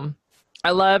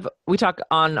we talk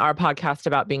on our podcast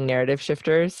about being narrative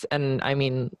shifters. And I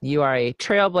mean, you are a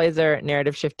trailblazer,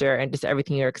 narrative shifter, and just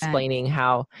everything you're explaining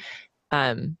how,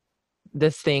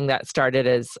 this thing that started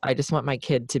as, I just want my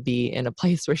kid to be in a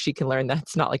place where she can learn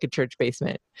that's not like a church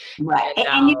basement. Right.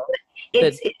 And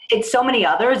it's so many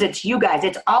others. It's you guys.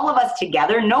 It's all of us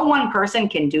together. No one person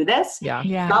can do this. Yeah.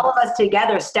 It's all of us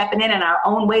together stepping in our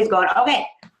own ways going, okay,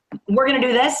 we're going to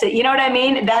do this. You know what I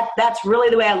mean? That's really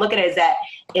the way I look at it, is that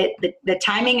the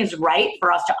timing is right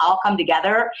for us to all come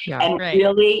together and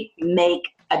really make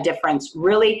a difference.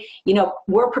 Really,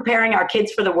 we're preparing our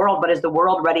kids for the world, but is the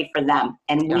world ready for them?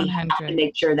 And we have to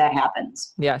make sure that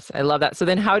happens. Yes, I love that. So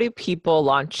then how do people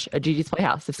launch a GiGi's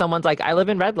Playhouse? If someone's like, I live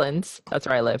in Redlands, that's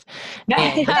where I live.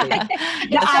 And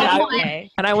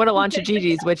I want to launch a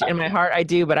GiGi's, which in my heart I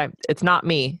do, but it's not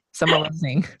me. Someone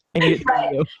listening. I need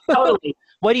right. you. Totally.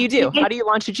 What do you do? How do you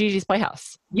launch a GiGi's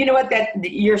Playhouse? You know what?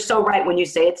 You're so right when you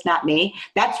say it's not me.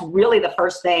 That's really the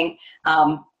first thing.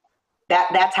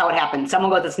 That's how it happens.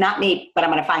 Someone goes, it's not me, but I'm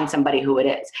going to find somebody who it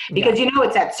is. Because,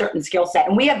 it's that certain skill set.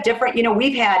 And we have different,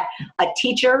 we've had a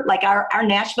teacher, like our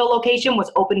Nashville location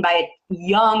was opened by a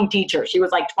young teacher. She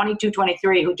was like 22,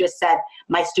 23, who just said,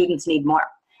 my students need more.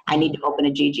 I need to open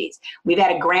a GiGi's. We've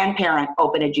had a grandparent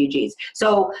open a GiGi's.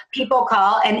 So people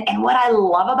call, and what I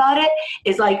love about it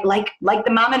is like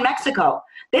the mom in Mexico.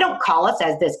 They don't call us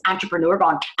as this entrepreneur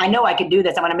going, I know I can do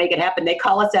this. I'm going to make it happen. They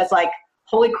call us as like,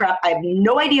 holy crap, I have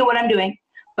no idea what I'm doing,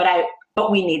 but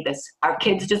we need this. Our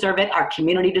kids deserve it. Our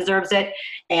community deserves it.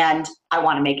 And I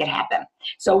want to make it happen.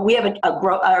 So we have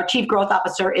our chief growth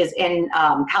officer is in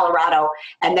Colorado.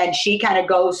 And then she kind of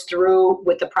goes through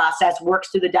with the process, works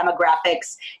through the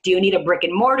demographics. Do you need a brick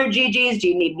and mortar GiGi's? Do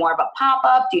you need more of a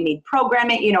pop-up? Do you need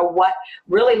programming? What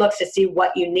really looks to see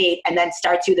what you need, and then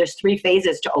starts you. There's 3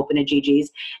 phases to open a GiGi's,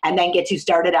 and then gets you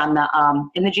started on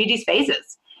in the GiGi's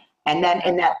phases. And then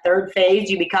in that 3rd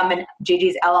phase, you become an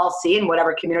GiGi's LLC in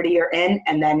whatever community you're in,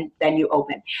 and then you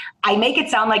open. I make it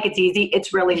sound like it's easy.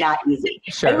 It's really not easy.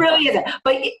 Sure. It really isn't.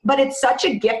 But it's such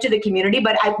a gift to the community.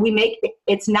 But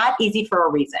it's not easy for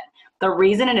a reason. The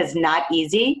reason it is not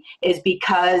easy is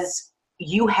because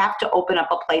you have to open up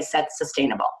a place that's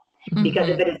sustainable. Mm-hmm. Because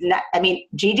if it is not,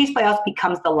 GiGi's Playhouse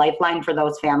becomes the lifeline for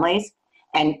those families,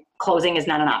 and closing is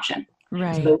not an option.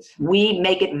 Right. So we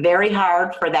make it very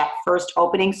hard for that first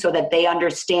opening so that they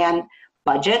understand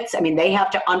budgets. They have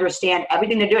to understand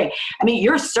everything they're doing.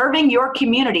 You're serving your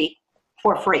community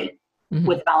for free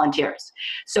with volunteers.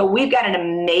 So we've got an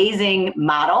amazing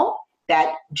model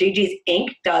that GiGi's Inc.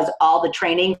 does all the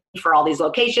training for all these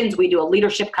locations. We do a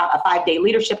 5-day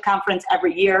leadership conference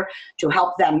every year to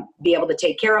help them be able to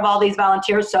take care of all these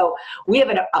volunteers. So we have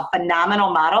a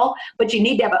phenomenal model, but you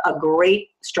need to have a great,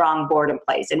 strong board in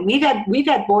place. And we've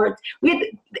had boards.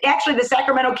 Actually the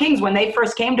Sacramento Kings, when they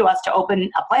first came to us to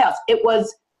open a Playhouse, it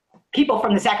was people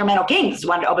from the Sacramento Kings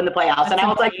wanted to open the Playhouse. And I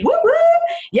was like, woo woo,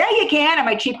 yeah, you can. And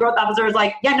my chief growth officer was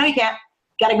like, yeah, no, you can't.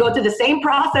 Got to go through the same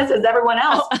process as everyone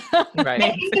else. Right.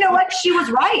 And you know what? She was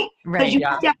right. Because you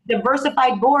have to have a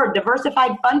diversified board,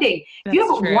 diversified funding. If you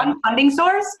have one funding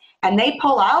source and they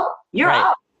pull out, you're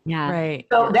out. Yeah. Right.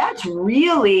 So that's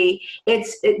really,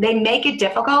 they make it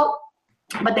difficult,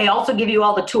 but they also give you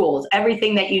all the tools,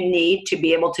 everything that you need to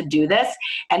be able to do this.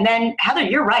 And then Heather,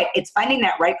 you're right. It's finding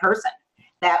that right person.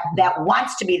 That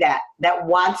wants to be that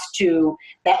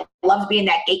loves being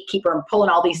that gatekeeper and pulling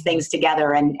all these things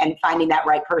together, and finding that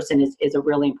right person is a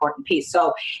really important piece.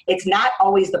 So it's not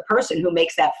always the person who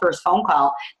makes that first phone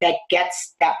call that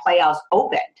gets that Playhouse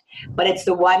opened, but it's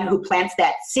the one who plants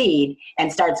that seed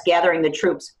and starts gathering the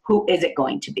troops. Who is it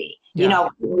going to be? Yeah.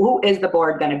 Who is the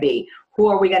board going to be? Who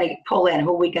are we going to pull in? Who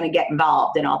are we going to get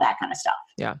involved, and all that kind of stuff?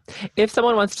 Yeah. If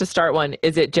someone wants to start one,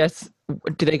 is it just,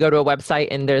 do they go to a website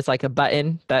and there's like a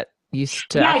button that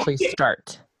actually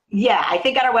start? Yeah. I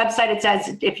think on our website, it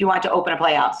says if you want to open a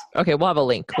Playhouse. Okay. We'll have a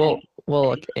link. We'll We'll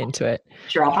look into it.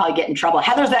 Sure, I'll probably get in trouble.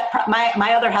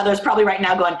 My other Heather's probably right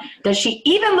now going, does she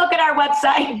even look at our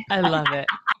website? I love it.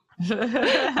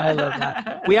 I love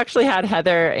that. We actually had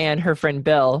Heather and her friend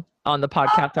Bill on the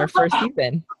podcast our first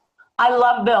season. I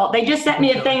love Bill. They just sent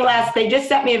me a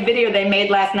video they made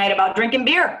last night about drinking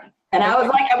beer. And I was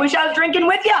like, I wish I was drinking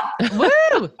with you.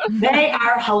 Woo! They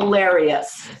are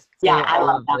hilarious. Yeah, I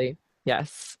love them.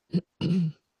 Yes.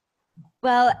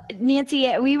 Well,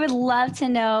 Nancy, we would love to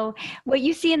know what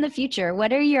you see in the future.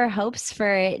 What are your hopes for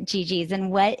GiGi's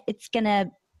and what it's going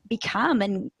to become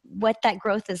and what that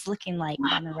growth is looking like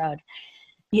on the road?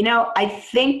 You know, I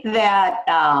think that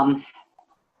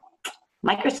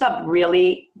Microsoft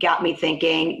really got me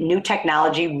thinking. New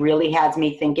technology really has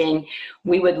me thinking.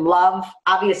 We would love,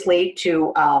 obviously,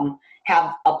 to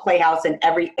have a Playhouse in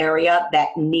every area that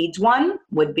needs one.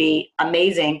 Would be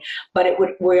amazing. But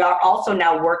we are also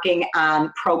now working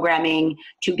on programming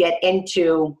to get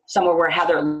into somewhere where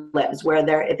Heather lives, where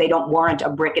if they don't warrant a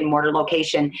brick and mortar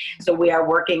location. So we are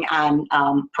working on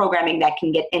programming that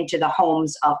can get into the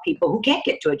homes of people who can't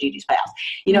get to a GiGi's Playhouse.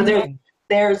 You know,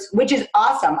 there's which is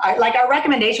awesome. Our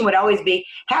recommendation would always be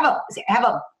have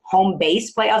a home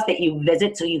base Playhouse that you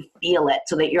visit, so you feel it,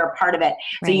 so that you're a part of it.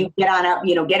 Right. So you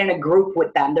get in a group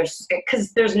with them.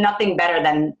 Because there's nothing better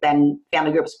than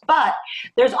family groups. But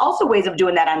there's also ways of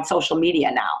doing that on social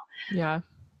media now. Yeah.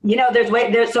 You know, there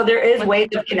is ways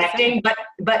of connecting,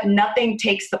 but nothing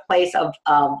takes the place of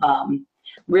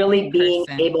really being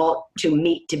able to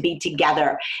meet, to be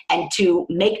together, and to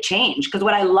make change. Because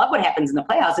what happens in the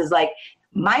Playhouse is like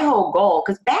my whole goal.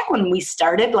 Because back when we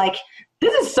started, like,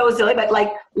 this is so silly, but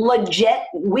like legit,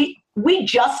 we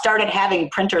just started having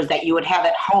printers that you would have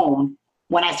at home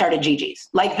when I started GiGi's.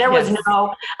 Like there was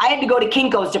I had to go to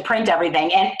Kinko's to print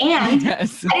everything, and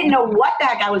yes. I didn't know what the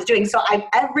heck I was doing. So I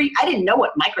didn't know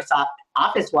what Microsoft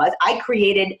Office was. I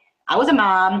was a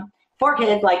mom, 4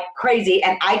 kids, like crazy,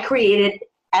 and I created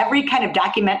every kind of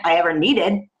document I ever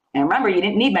needed. And remember, you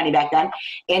didn't need many back then.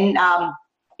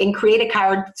 In Create a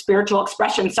Card spiritual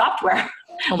expression software.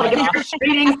 Oh my gosh.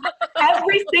 Greetings,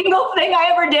 every single thing I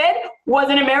ever did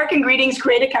was an American Greetings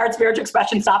Create a Card spiritual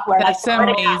expression software. That's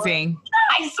amazing.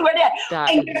 I swear to God.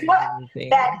 And guess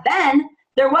what? Back then,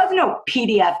 there was no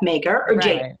PDF maker or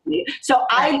JPG. So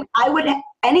I would,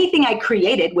 anything I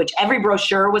created, which every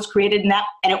brochure was created in that,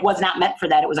 and it was not meant for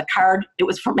that. It was a card. It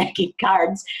was for making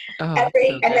cards and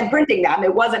then printing them.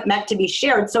 It wasn't meant to be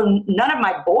shared. So none of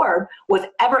my board was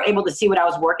ever able to see what I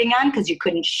was working on because you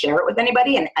couldn't share it with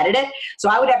anybody and edit it. So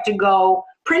I would have to go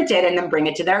print it and then bring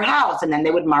it to their house, and then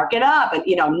they would mark it up, and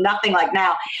nothing like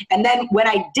now. And then when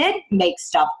I did make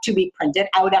stuff to be printed,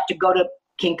 I would have to go to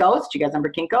Kinko's. Do you guys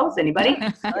remember Kinko's? Anybody?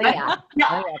 Oh, yeah.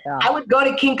 Yeah. I would go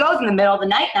to Kinko's in the middle of the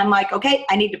night, and I'm like, okay,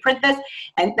 I need to print this.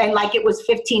 And like it was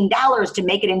 $15 to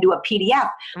make it into a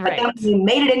PDF. But then when you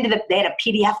made it into they had a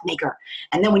PDF maker.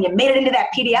 And then when you made it into that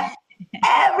PDF,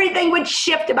 everything would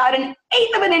shift about 1/8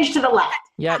 of an inch to the left.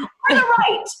 Yep. Or the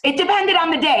right. It depended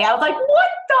on the day. I was like, what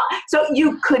the? So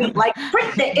you couldn't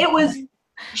print it. It was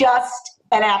just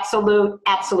an absolute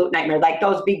nightmare. Like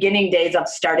those beginning days of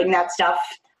starting that stuff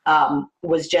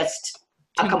was just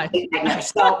a complete nightmare.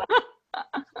 So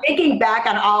thinking back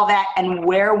on all that and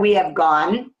where we have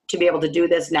gone to be able to do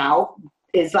this now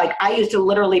is like, I used to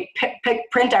literally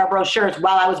print our brochures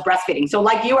while I was breastfeeding. So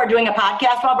like you are doing a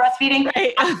podcast while breastfeeding,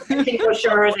 I'm printing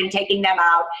brochures and taking them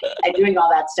out and doing all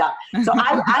that stuff. So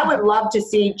I would love to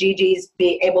see GiGi's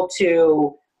be able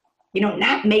to,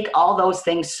 not make all those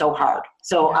things so hard.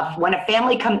 So when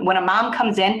a mom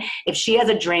comes in, if she has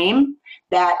a dream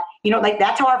that,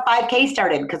 that's how our 5K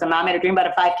started, because a mom had a dream about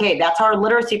a 5K. That's our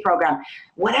literacy program.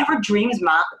 Whatever dreams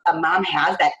a mom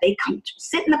has, that they come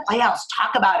sit in the Playhouse,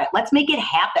 talk about it. Let's make it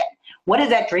happen. What is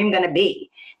that dream going to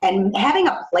be? And having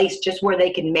a place just where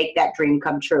they can make that dream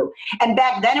come true. And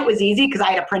back then it was easy because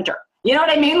I had a printer. You know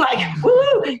what I mean? Like,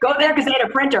 woo, go there because I had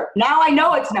a printer. Now I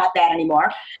know it's not that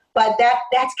anymore. But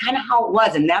that's kind of how it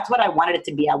was. And that's what I wanted it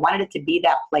to be. I wanted it to be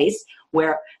that place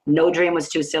where no dream was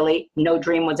too silly, no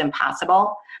dream was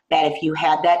impossible, that if you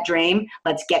had that dream,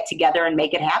 let's get together and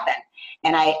make it happen.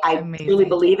 And I really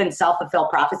believe in self-fulfilled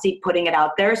prophecy, putting it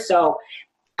out there. So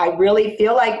I really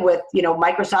feel like with,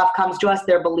 Microsoft comes to us,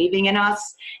 they're believing in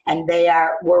us, and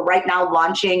we're right now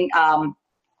launching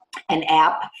an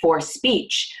app for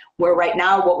speech, where right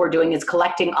now what we're doing is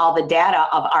collecting all the data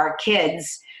of our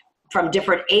kids from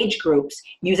different age groups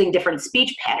using different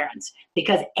speech patterns,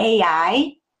 because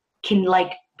AI can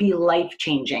be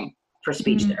life-changing for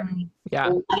speech therapy.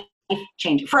 Yeah.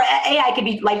 Life-changing. For AI could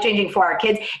be life-changing for our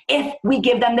kids if we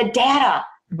give them the data.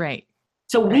 Right.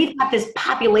 So we've got this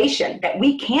population that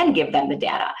we can give them the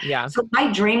data. Yeah. So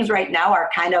my dreams right now are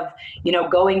kind of,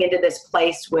 going into this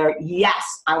place where, yes,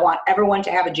 I want everyone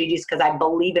to have a GiGi's because I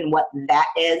believe in what that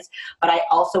is. But I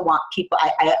also want people,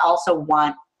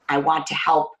 I want to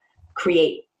help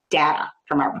create data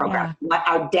from our program. I want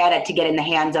our data to get in the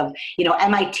hands of,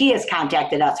 MIT has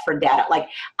contacted us for data. Like,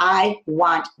 I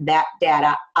want that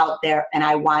data out there, and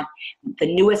I want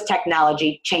the newest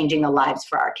technology changing the lives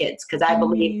for our kids. Because I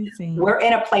believe we're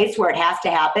in a place where it has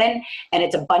to happen, and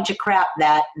it's a bunch of crap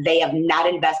that they have not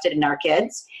invested in our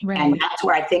kids. Right. And that's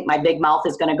where I think my big mouth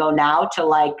is going to go now to,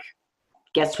 like,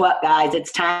 guess what, guys?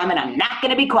 It's time, and I'm not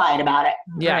going to be quiet about it.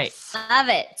 Yes. Love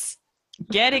it.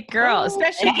 Get it, girl.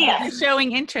 Especially if you're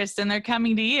showing interest and they're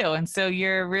coming to you. And so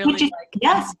you're really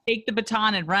take the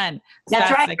baton and run.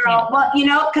 That's right, girl. Well,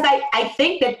 because I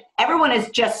think that everyone is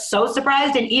just so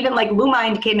surprised. And even like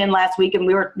LuMind came in last week, and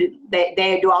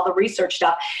they do all the research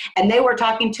stuff. And they were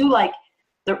talking to, like,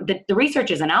 the research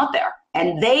isn't out there.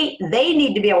 And they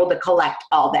need to be able to collect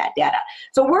all that data.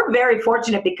 So we're very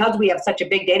fortunate because we have such a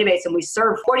big database, and we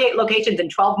serve 48 locations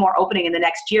and 12 more opening in the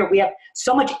next year. We have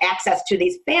so much access to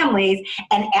these families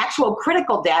and actual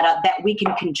critical data that we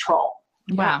can control.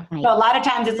 Wow. So a lot of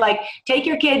times it's like, take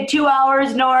your kid 2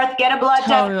 hours north, get a blood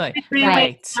test. 3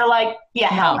 weeks. They're like,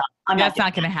 hell no. That's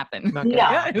not going to happen. No.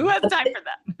 Who has time for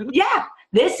that? Yeah.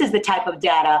 This is the type of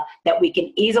data that we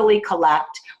can easily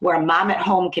collect, where a mom at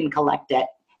home can collect it,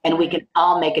 and we can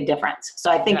all make a difference. So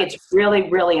I think it's really,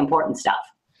 really important stuff.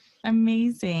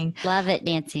 Amazing. Love it,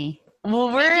 Nancy.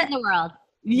 Well, we're in the world.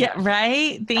 Yeah,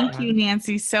 right. Thank you,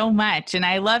 Nancy, so much. And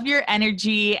I love your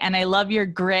energy, and I love your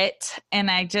grit, and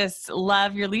I just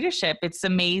love your leadership. It's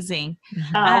amazing.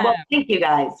 Well, thank you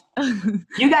guys.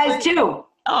 You guys too.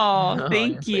 Oh,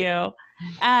 thank you.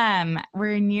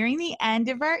 We're nearing the end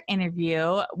of our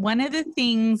interview. One of the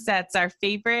things that's our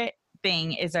favorite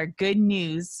thing is our good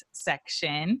news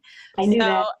section. I knew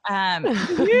that.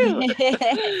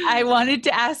 I wanted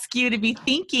to ask you to be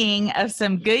thinking of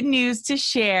some good news to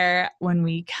share when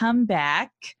we come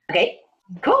back. Okay,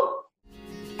 cool.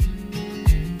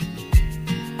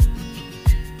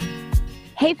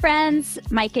 Hey friends,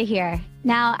 Micah here.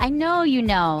 Now, I know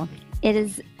it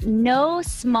is no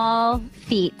small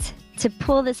feat to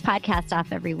pull this podcast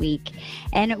off every week.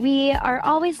 And we are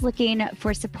always looking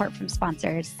for support from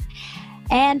sponsors.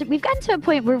 And we've gotten to a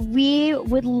point where we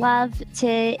would love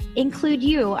to include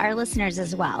you, our listeners,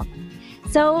 as well.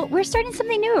 So we're starting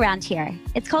something new around here.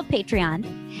 It's called Patreon.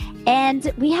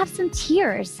 And we have some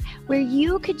tiers where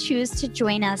you could choose to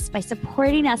join us by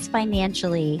supporting us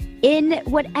financially in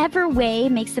whatever way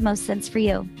makes the most sense for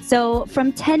you. So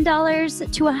from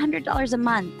 $10 to $100 a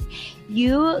month,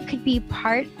 you could be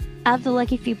part of the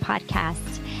Lucky Few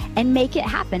podcast and make it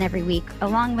happen every week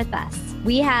along with us.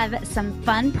 We have some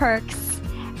fun perks.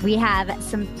 We have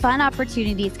some fun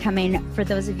opportunities coming for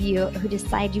those of you who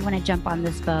decide you want to jump on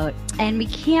this boat. And we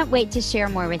can't wait to share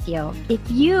more with you. If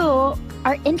you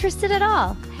are interested at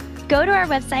all, go to our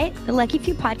website,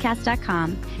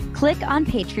 theluckyfewpodcast.com, click on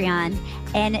Patreon,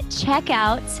 and check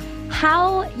out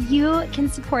how you can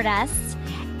support us,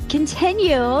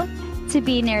 continue to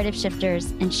be narrative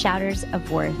shifters and shouters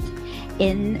of worth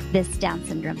in this Down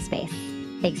syndrome space.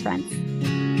 Thanks, friends.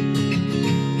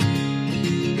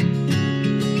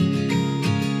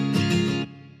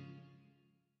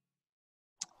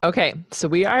 Okay, so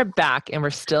we are back, and we're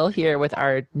still here with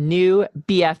our new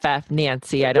BFF,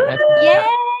 Nancy. I don't know if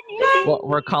what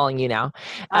we're calling you now.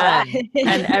 And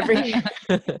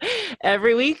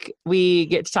every week we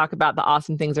get to talk about the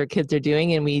awesome things our kids are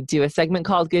doing, and we do a segment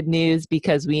called Good News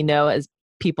because we know as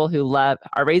people who are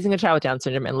raising a child with Down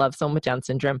syndrome and love someone with Down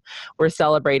syndrome, we're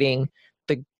celebrating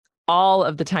all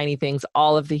of the tiny things,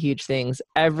 all of the huge things,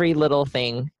 every little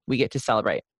thing we get to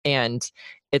celebrate. And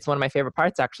it's one of my favorite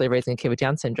parts, actually, raising a kid with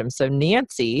Down syndrome. So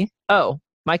Nancy,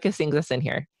 Micah sings us in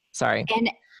here. Sorry.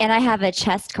 And I have a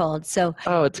chest cold, so.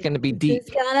 Oh, it's going to be deep.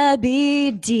 It's going to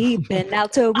be deep and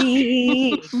out to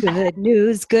we. Good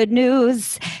news, good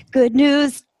news, good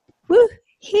news.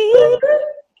 Woo-hee.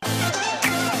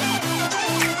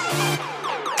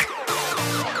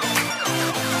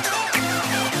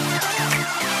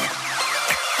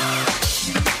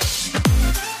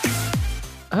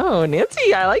 Oh,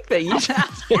 Nancy, I like that. You just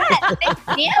something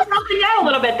down a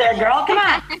little bit there, girl. Come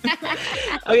on.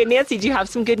 Okay, Nancy, do you have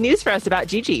some good news for us about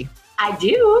Gigi? I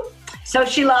do. So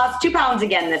she lost 2 pounds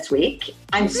again this week.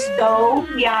 I'm so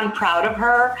beyond proud of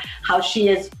her, how she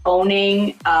is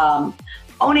owning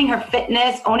her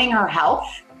fitness, owning her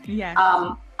health.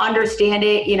 Yeah.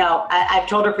 Understanding, I've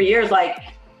told her for years,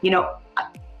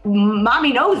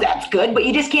 mommy knows that's good, but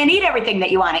you just can't eat everything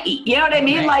that you want to eat. You know what I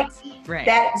mean? Right. Like,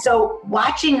 Right. So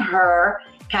watching her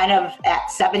kind of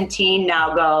at 17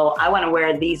 now go, I want to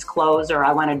wear these clothes, or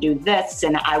I want to do this,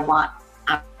 and I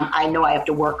know I have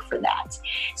to work for that.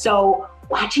 So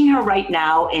watching her right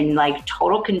now in like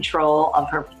total control of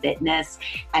her fitness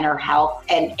and her health,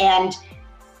 and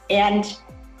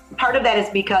part of that is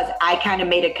because I kind of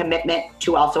made a commitment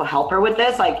to also help her with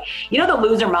this. Like, you know, the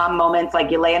loser mom moments,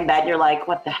 like you lay in bed and you're like,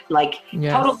 what the, like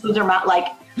total loser mom, like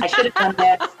I should have done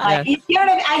this. Like, you know what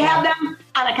I mean? I have them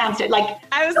on a constant, like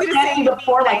I was going to say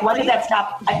before, like, when does that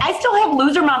stop? I still have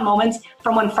loser mom moments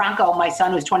from when Franco, my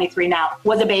son who's 23 now,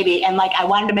 was a baby. And like, I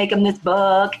wanted to make him this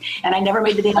book and I never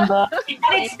made the damn book.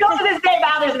 And it still to this day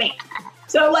bothers me.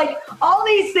 So like all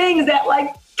these things that like,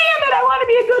 damn it, I want to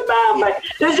be a good mom, but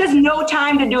there's just no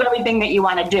time to do everything that you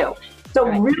want to do. So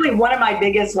really one of my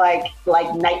biggest like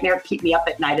nightmare keep me up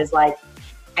at night is like,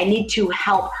 I need to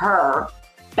help her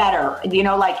better. You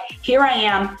know, like here I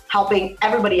am helping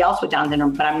everybody else with Down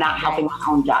syndrome, but I'm not helping my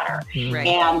own daughter. Right.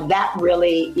 And that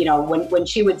really, you know, when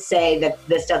she would say that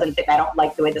this doesn't fit, I don't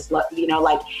like the way this looks, you know,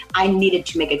 like I needed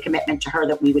to make a commitment to her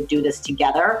that we would do this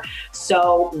together.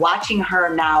 So watching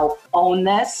her now own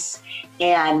this,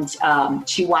 and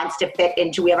she wants to fit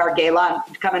into, we have our gala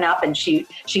coming up, and she's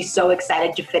so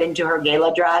excited to fit into her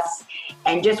gala dress,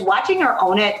 and just watching her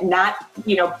own it, not,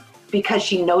 you know, because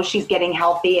she knows she's getting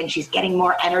healthy and she's getting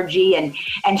more energy and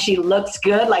she looks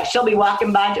good. Like she'll be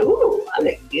walking by, ooh, I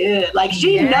look good. Like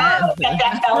she knows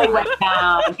that belly went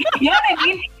down. You know what I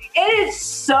mean? It is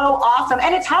so awesome.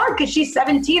 And it's hard because she's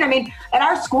 17. I mean, at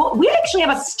our school, we actually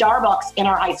have a Starbucks in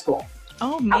our high school.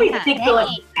 Oh, man. How ridiculous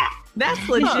is that? That's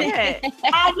legit.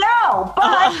 I know,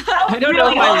 but I don't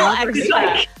know if I love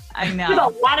that. I know. There's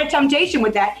a lot of temptation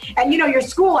with that. And you know, your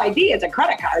school ID is a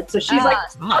credit card. So she's like,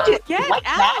 I'll just get like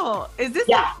out. That. Is this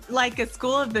like a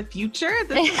school of the future?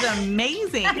 This is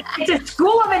amazing. It's a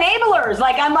school of enenablers.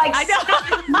 Like, I'm like, I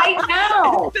know. right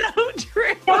now. It's so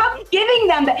true. Stop giving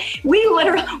them that. We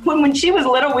literally, when she was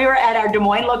little, we were at our Des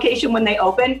Moines location when they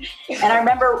opened. And I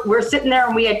remember we're sitting there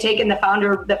and we had taken the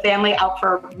founder of the family out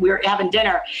we were having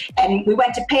dinner. And we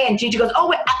went to pay and Gigi goes, oh,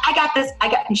 wait, I got this.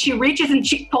 And she reaches and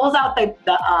she pulls out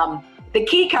the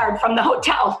key card from the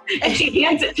hotel and she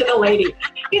hands it to the lady.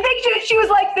 You think she was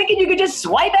like thinking you could just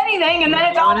swipe anything and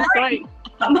then it's all right.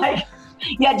 I'm like,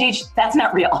 yeah, Gigi, that's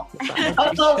not real.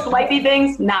 Those little swipey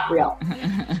things, not real.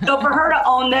 So for her to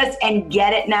own this and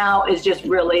get it now is just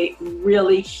really,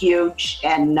 really huge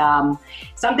and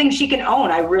something she can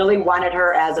own. I really wanted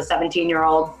her as a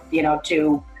 17-year-old, you know,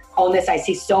 to own this. I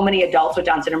see so many adults with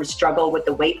Down syndrome struggle with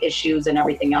the weight issues and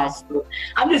everything else.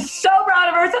 I'm just so proud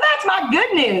of her. So that's my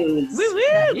good news. Woo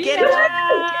woo! Get it.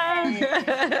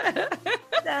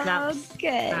 So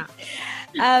good.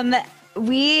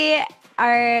 We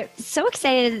are so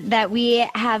excited that we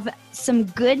have some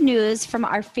good news from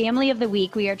our family of the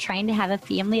week. We are trying to have a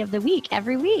family of the week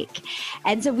every week.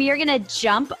 And so we are going to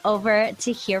jump over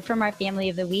to hear from our family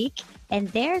of the week and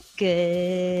their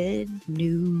good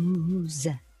news.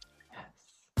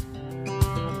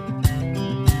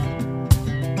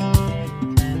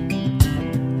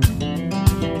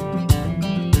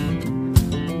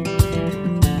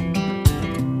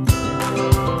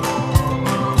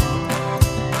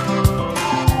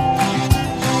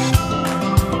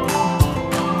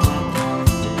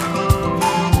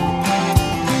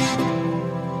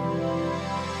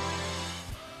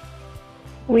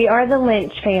 We are the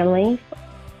Lynch family.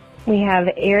 We have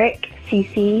Eric,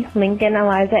 Cece, Lincoln,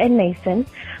 Eliza, and Mason.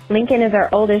 Lincoln is our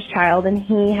oldest child, and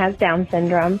he has Down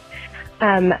syndrome.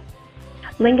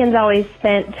 Lincoln's always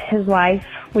spent his life,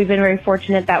 we've been very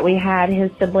fortunate that we had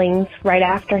his siblings right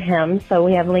after him. So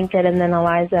we have Lincoln and then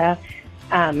Eliza.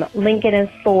 Lincoln is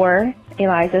 4,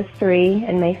 Eliza's 3,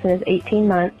 and Mason is 18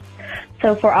 months.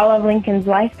 So for all of Lincoln's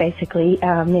life, basically,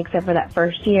 except for that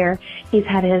first year, he's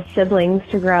had his siblings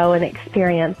to grow and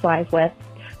experience life with.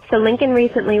 So Lincoln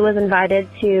recently was invited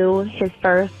to his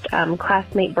first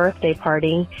classmate birthday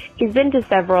party. He's been to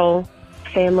several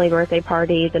family birthday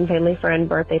parties and family friend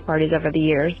birthday parties over the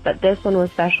years, but this one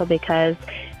was special because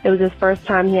it was his first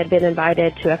time he had been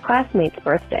invited to a classmate's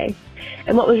birthday.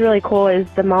 And what was really cool is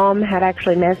the mom had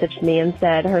actually messaged me and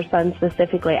said her son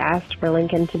specifically asked for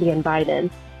Lincoln to be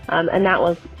invited. And that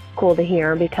was cool to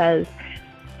hear because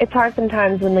it's hard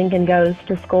sometimes when Lincoln goes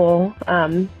to school.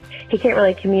 He can't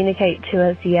really communicate to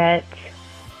us yet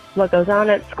what goes on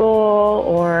at school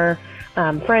or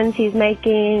friends he's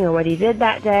making or what he did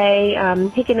that day.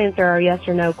 He can answer our yes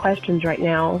or no questions right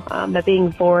now, but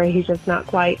being 4, he's just not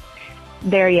quite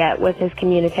there yet with his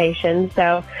communication.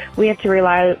 So we have to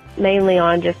rely mainly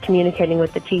on just communicating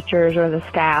with the teachers or the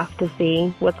staff to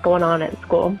see what's going on at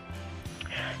school.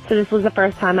 So this was the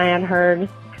first time I had heard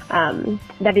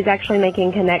that he's actually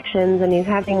making connections and he's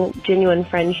having genuine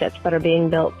friendships that are being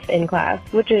built in class,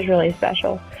 which is really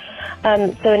special.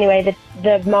 So anyway,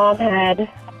 the mom had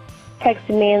texted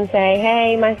me and say,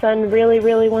 hey, my son really,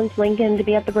 really wants Lincoln to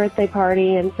be at the birthday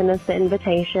party, and sent us the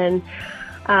invitation.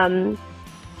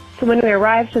 So when we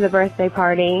arrived to the birthday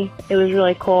party, it was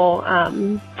really cool.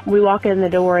 We walk in the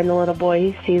door and the little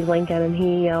boy sees Lincoln and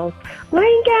he yells,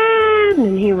 Lincoln!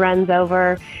 And he runs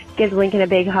over, gives Lincoln a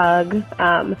big hug,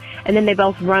 and then they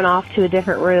both run off to a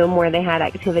different room where they had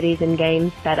activities and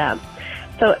games set up.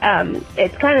 So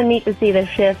it's kind of neat to see the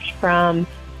shift from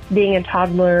being a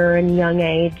toddler and young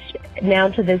age now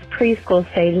to this preschool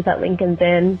stage that Lincoln's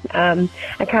in.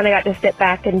 I kind of got to sit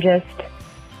back and just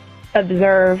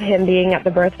observe him being at the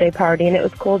birthday party, and it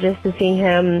was cool just to see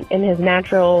him in his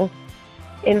natural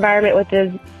environment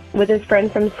with his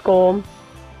friends from school,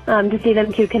 to see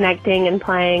them two connecting and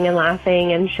playing and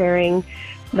laughing and sharing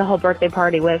the whole birthday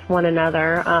party with one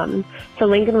another. So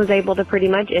Lincoln was able to pretty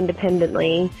much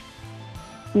independently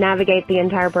navigate the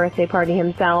entire birthday party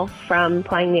himself, from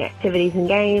playing the activities and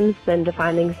games, then to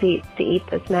finding seats to eat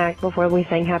the snack before we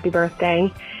sang happy birthday.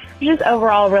 It was just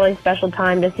overall a really special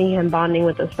time to see him bonding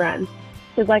with his friends.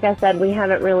 Because like I said, we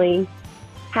haven't really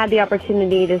had the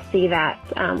opportunity to see that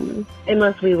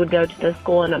unless we would go to the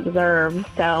school and observe.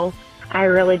 So I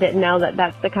really didn't know that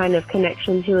that's the kind of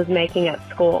connections he was making at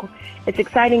school. It's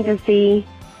exciting to see,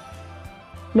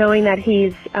 knowing that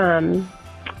he's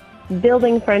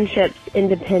building friendships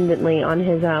independently on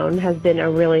his own has been a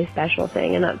really special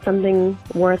thing, and that's something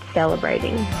worth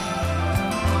celebrating.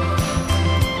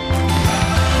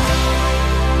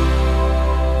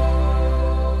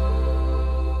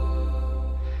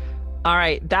 All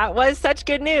right. That was such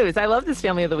good news. I love this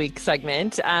Family of the Week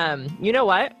segment. You know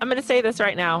what? I'm going to say this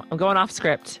right now. I'm going off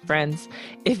script, friends.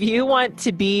 If you want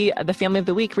to be the Family of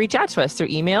the Week, reach out to us through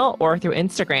email or through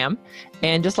Instagram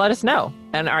and just let us know.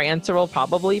 And our answer will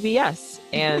probably be yes.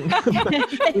 And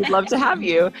we'd love to have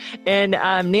you. And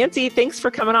Nancy, thanks for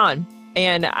coming on.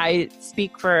 And I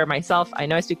speak for myself. I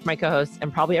know I speak for my co-hosts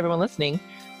and probably everyone listening.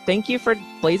 Thank you for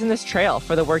blazing this trail,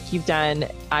 for the work you've done.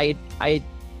 I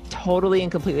totally and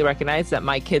completely recognize that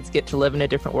my kids get to live in a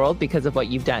different world because of what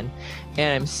you've done,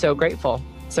 and I'm so grateful.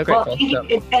 So grateful. Well,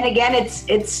 and again,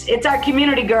 it's our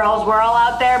community, girls. We're all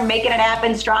out there making it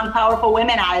happen. Strong, powerful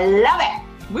women. I love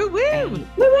it. Woo woo!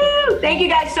 Woo woo! Thank you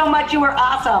guys so much. You were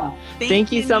awesome.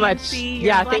 Thank you so much.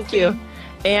 Yeah, thank you.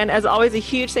 And as always, a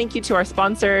huge thank you to our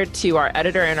sponsor, to our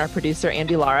editor and our producer,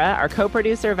 Andy Lara, our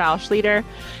co-producer, Val Schleter,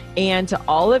 and to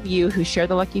all of you who share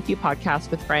the Lucky Few podcast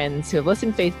with friends, who have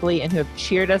listened faithfully and who have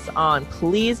cheered us on.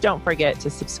 Please don't forget to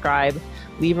subscribe,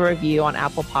 leave a review on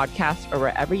Apple Podcasts or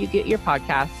wherever you get your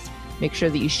podcasts. Make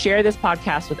sure that you share this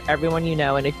podcast with everyone you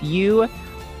know. And if you,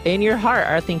 in your heart,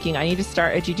 are thinking, I need to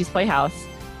start a GiGi's Playhouse,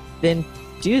 then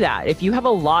do that. If you have a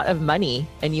lot of money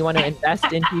and you want to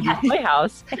invest in GiGi's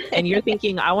Playhouse and you're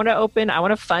thinking, I want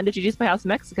to fund a GiGi's Playhouse in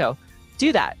Mexico,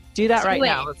 do that. Do that right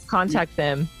now. Let's contact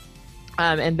them.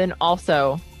 And then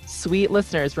also, sweet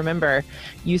listeners, remember,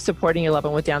 you supporting your loved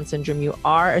one with Down syndrome, you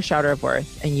are a shouter of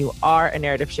worth and you are a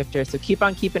narrative shifter. So keep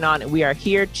on keeping on. We are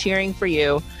here cheering for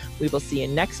you. We will see you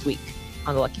next week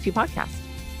on the Lucky Few podcast.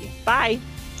 Bye.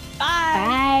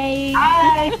 Bye.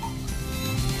 Bye.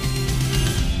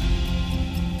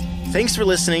 Thanks for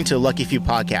listening to Lucky Few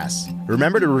Podcasts.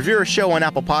 Remember to review our show on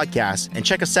Apple Podcasts and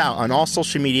check us out on all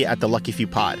social media at The Lucky Few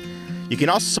Pod. You can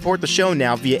also support the show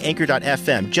now via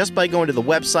Anchor.fm just by going to the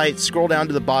website, scroll down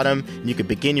to the bottom, and you can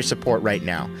begin your support right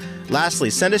now. Lastly,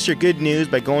 send us your good news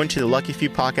by going to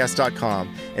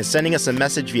theluckyfewpodcast.com and sending us a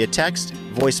message via text,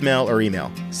 voicemail, or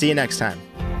email. See you next time.